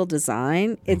Mogul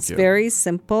design. It's very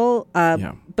simple,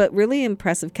 but really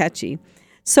impressive, catchy.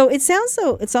 So it sounds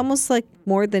it's almost like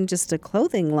more than just a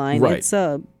clothing line. Right. It's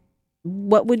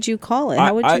what would you call it?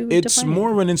 How would you It's define more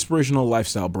it? of an inspirational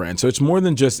lifestyle brand. So it's more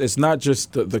than just. It's not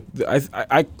just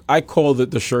I call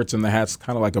the shirts and the hats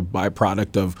kind of like a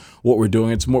byproduct of what we're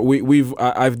doing. It's more.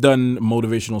 I've done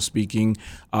motivational speaking.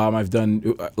 I've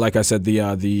done, like I said,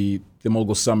 the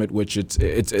Mogul Summit, which it's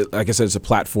like I said, it's a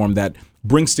platform that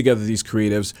brings together these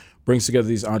creatives, brings together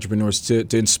these entrepreneurs to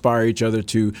inspire each other,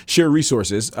 to share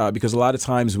resources, because a lot of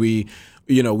times we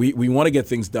want to get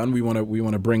things done. We want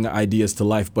to bring ideas to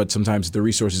life, but sometimes the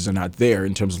resources are not there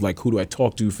in terms of like, who do I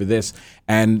talk to for this?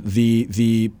 And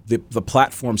the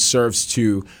platform serves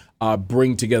to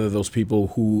bring together those people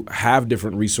who have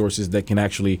different resources that can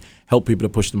actually help people to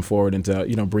push them forward and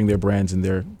to bring their brands and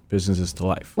their businesses to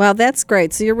life. Wow, that's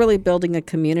great. So you're really building a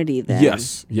community then.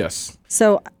 Yes.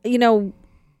 So,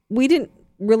 we didn't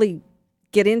really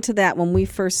get into that when we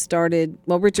first started.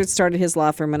 Well, Richard started his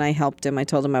law firm and I helped him. I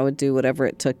told him I would do whatever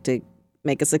it took to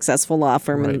make a successful law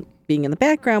firm and being in the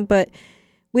background. But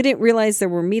we didn't realize there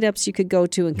were meetups you could go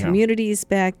to in communities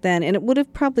back then. And it would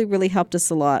have probably really helped us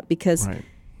a lot because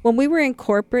when we were in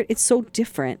corporate, it's so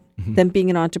different than being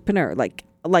an entrepreneur. Like,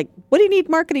 what do you need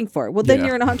marketing for? Well, then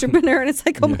you're an entrepreneur, and it's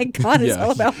like, oh my God, it's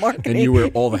all about marketing. And you wear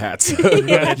all the hats. You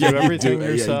do everything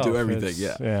yourself. You do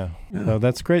everything, No,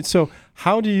 that's great. So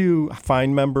how do you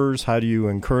find members? How do you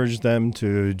encourage them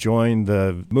to join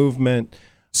the movement?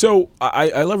 So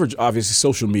I leverage obviously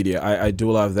social media. I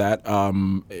do a lot of that.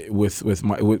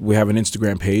 We have an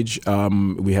Instagram page.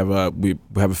 We have a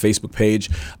Facebook page.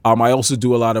 I also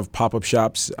do a lot of pop-up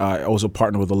shops. I also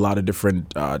partner with a lot of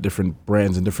different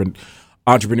brands and different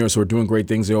entrepreneurs who are doing great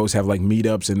things. They always have like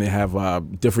meetups and they have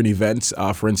different events.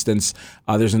 For instance,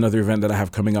 there's another event that I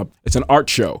have coming up. It's an art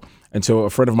show. And so a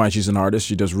friend of mine, she's an artist.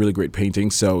 She does really great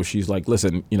paintings. So she's like,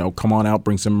 listen, come on out,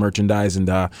 bring some merchandise, and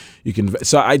you can.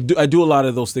 So I do a lot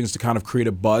of those things to kind of create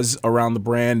a buzz around the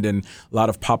brand, and a lot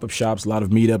of pop-up shops, a lot of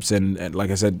meetups, and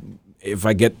like I said, if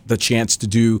I get the chance to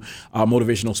do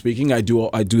motivational speaking, I do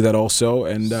that also.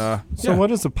 And so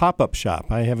what is a pop-up shop?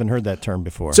 I haven't heard that term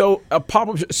before. So a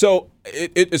pop-up. So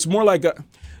it's more like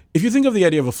if you think of the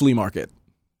idea of a flea market.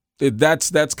 That's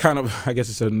kind of, I guess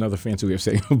it's another fancy way of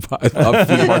saying flea market.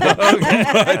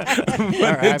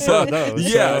 So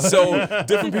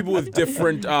different people with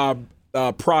different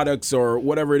products or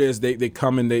whatever it is, they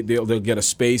come and they'll get a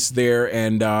space there,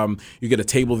 and you get a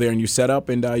table there, and you set up,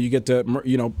 and you get to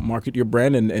market your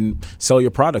brand and sell your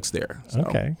products there. So,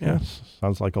 okay, yeah.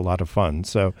 Sounds like a lot of fun.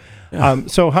 So,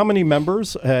 so how many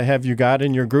members have you got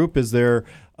in your group? Is there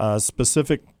a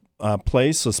specific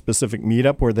place, a specific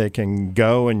meetup where they can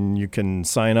go and you can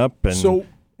sign up and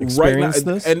experience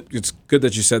this? And it's good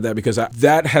that you said that, because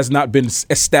that has not been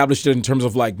established in terms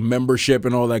of like membership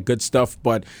and all that good stuff.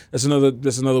 But that's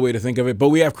another way to think of it. But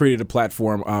we have created a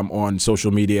platform on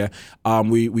social media.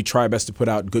 We try best to put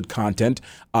out good content.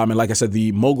 And like I said,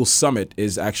 the Mogul Summit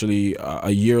is actually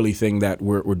a yearly thing that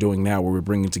we're doing now, where we're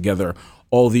bringing together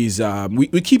all these.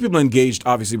 We keep people engaged,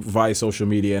 obviously, via social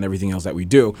media and everything else that we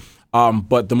do.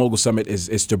 But the Mogul Summit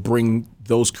is to bring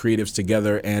those creatives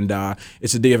together, and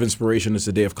it's a day of inspiration. It's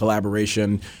a day of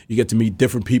collaboration. You get to meet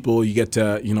different people. You get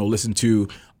to listen to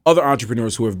other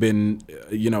entrepreneurs who have been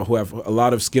who have a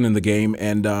lot of skin in the game,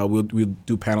 and we'll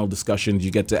do panel discussions.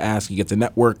 You get to ask. You get to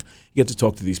network. You get to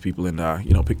talk to these people and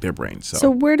pick their brains. So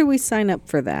where do we sign up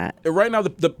for that? Right now,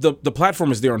 the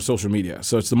platform is there on social media.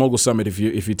 So it's the Mogul Summit. If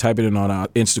you type it in on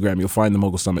Instagram, you'll find the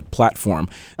Mogul Summit platform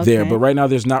there. But right now,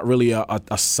 there's not really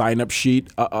a sign up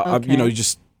sheet. You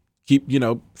just keep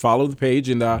follow the page,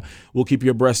 and we'll keep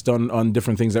you abreast on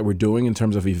different things that we're doing in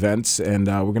terms of events, and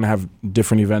we're gonna have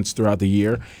different events throughout the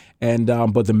year. And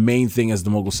but the main thing is the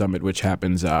Mogul Summit, which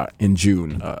happens in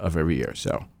June of every year.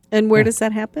 So. And where does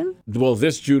that happen? Well,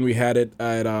 this June we had it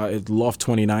at Loft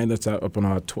 29. That's up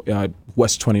on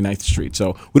West 29th Street.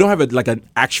 So we don't have an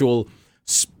actual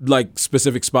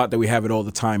specific spot that we have it all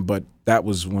the time, but that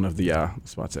was one of the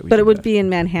spots that we. But it would be in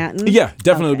Manhattan. Yeah,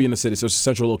 definitely would be in the city. So it's a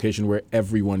central location where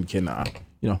everyone can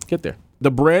get there.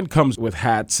 The brand comes with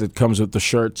hats. It comes with the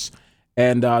shirts.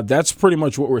 And that's pretty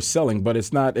much what we're selling, but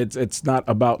it's not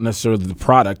about necessarily the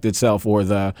product itself or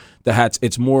the hats.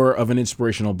 It's more of an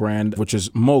inspirational brand, which is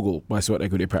Mogul by Sweat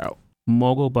Equity Apparel.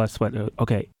 Mogul by Sweat.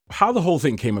 Okay. How the whole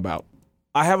thing came about.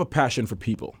 I have a passion for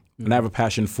people. And I have a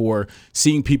passion for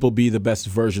seeing people be the best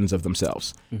versions of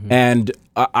themselves. Mm-hmm. And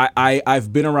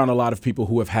I've been around a lot of people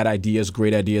who have had ideas,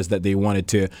 great ideas that they wanted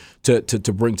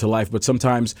to bring to life. But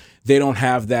sometimes they don't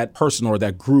have that person or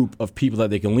that group of people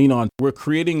that they can lean on. We're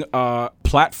creating a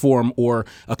platform or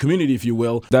a community, if you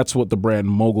will. That's what the brand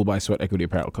Mogul by Sweat Equity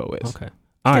Apparel Co. is. Okay.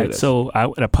 All right. So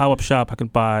at a pop-up shop, I can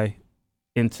buy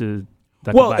into...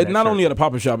 not only at a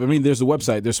pop-up shop. I mean, there's a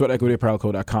website. There's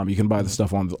sweatequityapparelco.com. You can buy the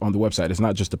stuff on the website. It's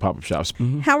not just the pop-up shops.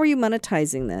 Mm-hmm. How are you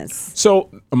monetizing this? So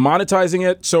monetizing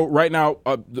it. So right now,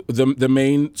 the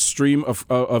main stream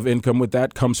of income with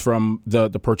that comes from the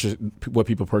purchase, what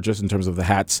people purchase in terms of the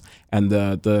hats and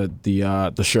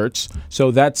the shirts.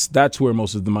 So that's where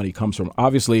most of the money comes from.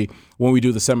 Obviously, when we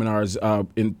do the seminars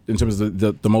in terms of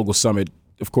the Mogul Summit,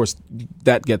 of course,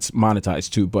 that gets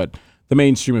monetized too. But the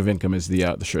main stream of income is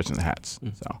the shirts and the hats.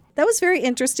 So that was very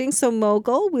interesting. So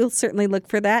Mogul, we'll certainly look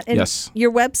for that. And yes.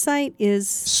 Your website is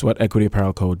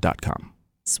sweatequityapparelco.com.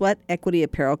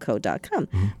 sweatequityapparelco.com.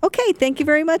 Mm-hmm. Okay, thank you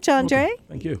very much, Andre. Okay,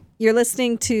 thank you. You're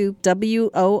listening to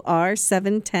WOR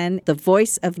 710, the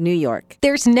voice of New York.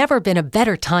 There's never been a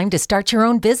better time to start your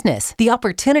own business. The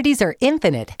opportunities are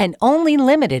infinite and only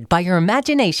limited by your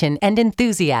imagination and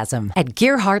enthusiasm. At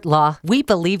Gearhart Law, we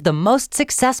believe the most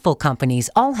successful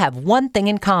companies all have one thing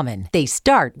in common. They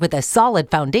start with a solid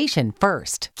foundation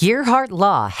first. Gearhart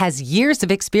Law has years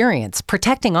of experience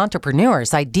protecting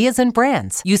entrepreneurs' ideas and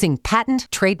brands using patent,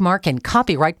 trademark, and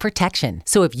copyright protection.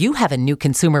 So if you have a new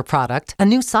consumer product, a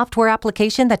new software software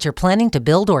application that you're planning to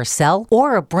build or sell,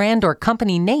 or a brand or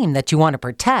company name that you want to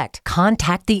protect,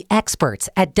 contact the experts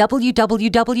at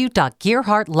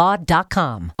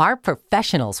www.gearhartlaw.com. Our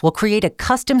professionals will create a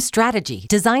custom strategy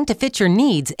designed to fit your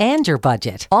needs and your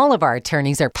budget. All of our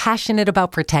attorneys are passionate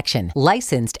about protection,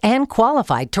 licensed and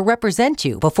qualified to represent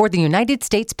you before the United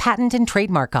States Patent and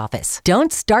Trademark Office.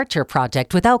 Don't start your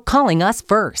project without calling us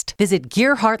first. Visit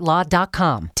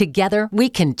GearhartLaw.com. Together, we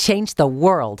can change the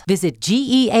world. Visit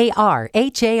GearHartLaw.com.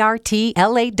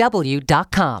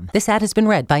 This ad has been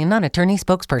read by a non-attorney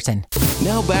spokesperson.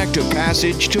 Now back to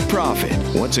Passage to Profit.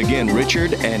 Once again,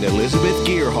 Richard and Elizabeth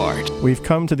Gearhart. We've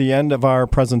come to the end of our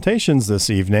presentations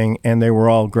this evening, and they were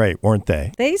all great, weren't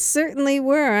they? They certainly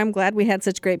were. I'm glad we had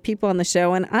such great people on the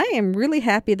show, and I am really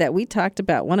happy that we talked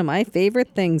about one of my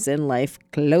favorite things in life,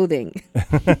 clothing.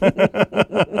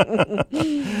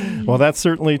 Well, that's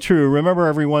certainly true. Remember,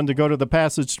 everyone, to go to the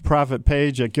Passage to Profit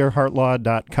page at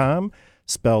GearhartLaw.com,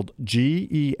 spelled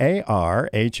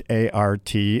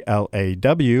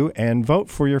GearhartLaw, and vote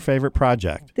for your favorite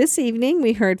project. This evening,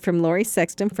 we heard from Lori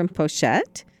Sexton from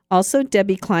Pochette, also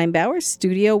Debbie Kleinbauer,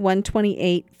 Studio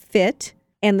 128 Fit,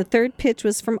 and the third pitch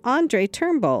was from Andre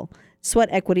Turnbull, Sweat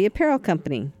Equity Apparel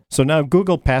Company. So now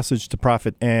Google Passage to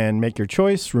Profit and make your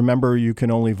choice. Remember, you can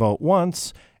only vote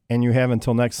once, and you have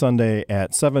until next Sunday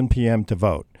at 7 p.m. to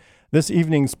vote. This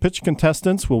evening's pitch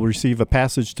contestants will receive a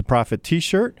Passage to Profit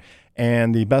t-shirt,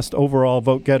 and the best overall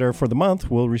vote getter for the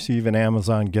month will receive an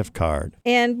Amazon gift card.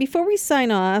 And before we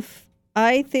sign off,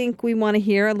 I think we want to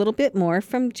hear a little bit more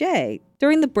from Jay.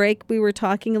 During the break, we were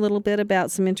talking a little bit about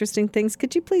some interesting things.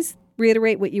 Could you please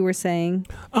reiterate what you were saying?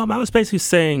 I was basically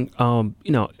saying,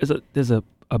 there's a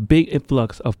big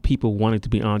influx of people wanting to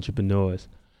be entrepreneurs.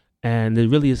 And there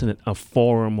really isn't a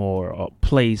forum or a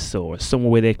place or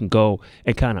somewhere where they can go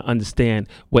and kind of understand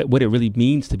what it really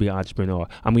means to be an entrepreneur.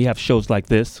 We have shows like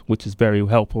this, which is very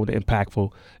helpful and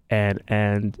impactful, and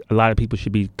a lot of people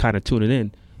should be kind of tuning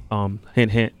in.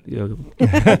 Hint, hint.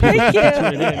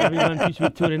 Everyone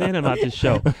should be tuning in about this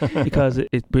show because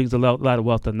it brings a lot of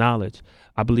wealth of knowledge.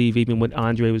 I believe even when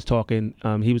Andre was talking,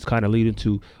 he was kind of leading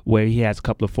to where he has a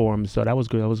couple of forums. So that was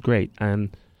good. That was great.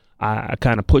 And I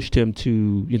kind of pushed him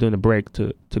to, during the break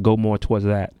to go more towards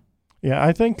that. Yeah,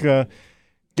 I think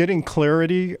getting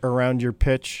clarity around your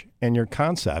pitch and your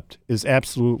concept is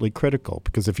absolutely critical,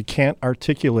 because if you can't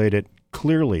articulate it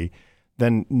clearly,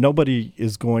 then nobody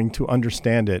is going to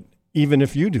understand it, even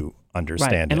if you do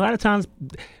understand it. And a lot of times,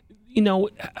 I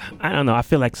don't know, I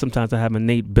feel like sometimes I have an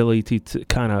innate ability to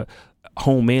kind of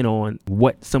home in on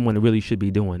what someone really should be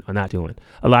doing or not doing.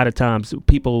 A lot of times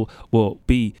people will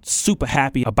be super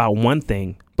happy about one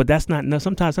thing, but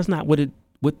sometimes that's not what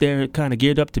they're kind of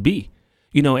geared up to be.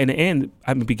 In the end,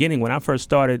 at the beginning, when I first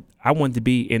started, I wanted to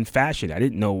be in fashion. I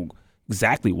didn't know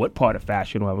exactly what part of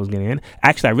fashion I was getting in.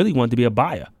 Actually, I really wanted to be a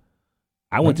buyer.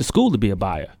 I went to school to be a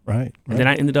buyer. Right. And then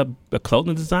I ended up a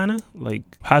clothing designer. Like,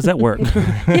 how's that work?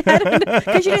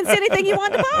 Because you didn't see anything you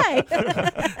wanted to buy.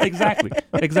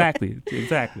 Exactly.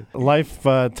 Life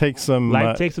takes some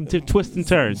twists and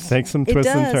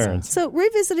turns. So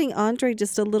revisiting Andre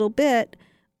just a little bit,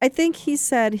 I think he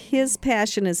said his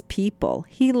passion is people.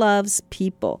 He loves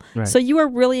people. Right. So you are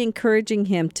really encouraging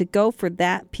him to go for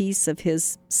that piece of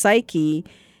his psyche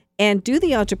and do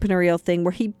the entrepreneurial thing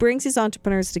where he brings his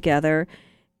entrepreneurs together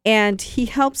and he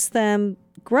helps them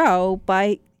grow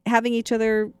by having each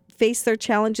other face their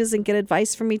challenges and get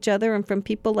advice from each other and from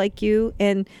people like you,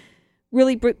 and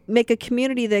really make a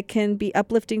community that can be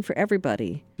uplifting for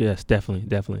everybody. Yes,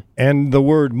 definitely. And the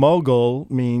word mogul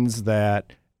means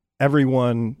that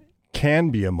everyone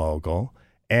can be a mogul,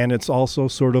 and it's also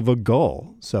sort of a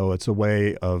goal. So it's a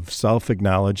way of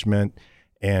self-acknowledgement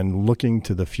and looking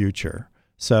to the future.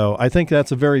 So I think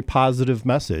that's a very positive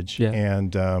message,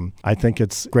 and I think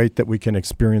it's great that we can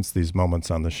experience these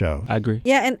moments on the show. I agree.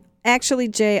 Yeah, and actually,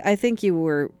 Jay, I think you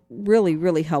were really,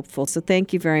 really helpful, so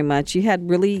thank you very much. You had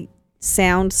really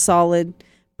sound, solid,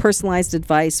 personalized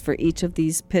advice for each of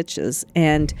these pitches,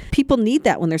 and people need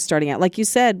that when they're starting out. Like you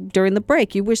said during the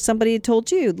break, you wish somebody had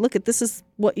told you, look, this is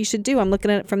what you should do. I'm looking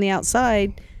at it from the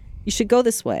outside. You should go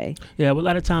this way. Yeah, but a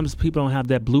lot of times people don't have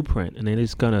that blueprint, and they're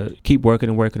just going to keep working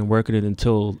it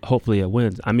until hopefully it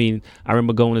wins. I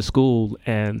remember going to school,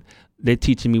 and they're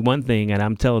teaching me one thing, and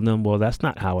I'm telling them, well, that's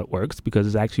not how it works, because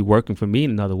it's actually working for me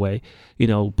in another way,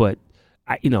 but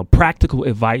practical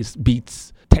advice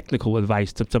beats technical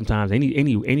advice sometimes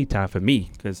any time for me,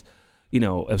 because,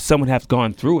 if someone has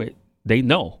gone through it, they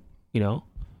know.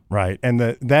 Right, and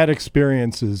that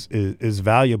experience is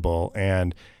valuable,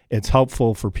 and it's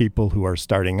helpful for people who are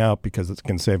starting out because it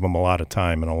can save them a lot of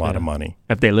time and a lot of money.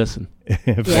 If they listen.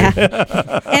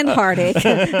 And heartache.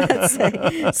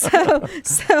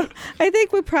 So I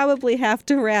think we probably have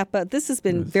to wrap up. This has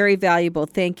been very valuable.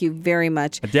 Thank you very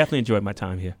much. I definitely enjoyed my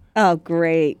time here. Oh,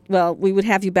 great. Well, we would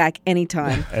have you back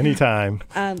anytime. Anytime.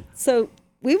 So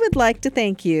we would like to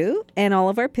thank you and all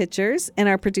of our pitchers and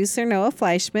our producer, Noah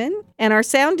Fleischman, and our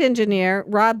sound engineer,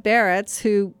 Rob Barretts,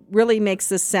 who really makes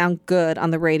this sound good on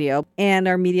the radio, and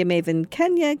our media maven,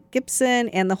 Kenya Gibson,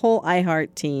 and the whole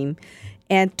iHeart team.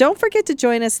 And don't forget to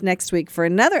join us next week for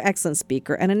another excellent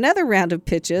speaker and another round of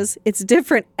pitches. It's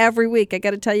different every week. I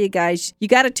got to tell you guys, you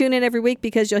got to tune in every week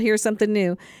because you'll hear something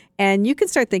new. And you can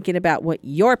start thinking about what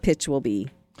your pitch will be.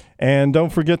 And don't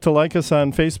forget to like us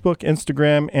on Facebook,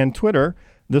 Instagram, and Twitter.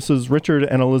 This is Richard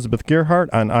and Elizabeth Gearhart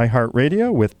on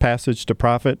iHeartRadio with Passage to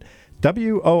Profit,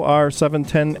 WOR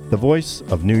 710, the voice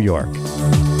of New York.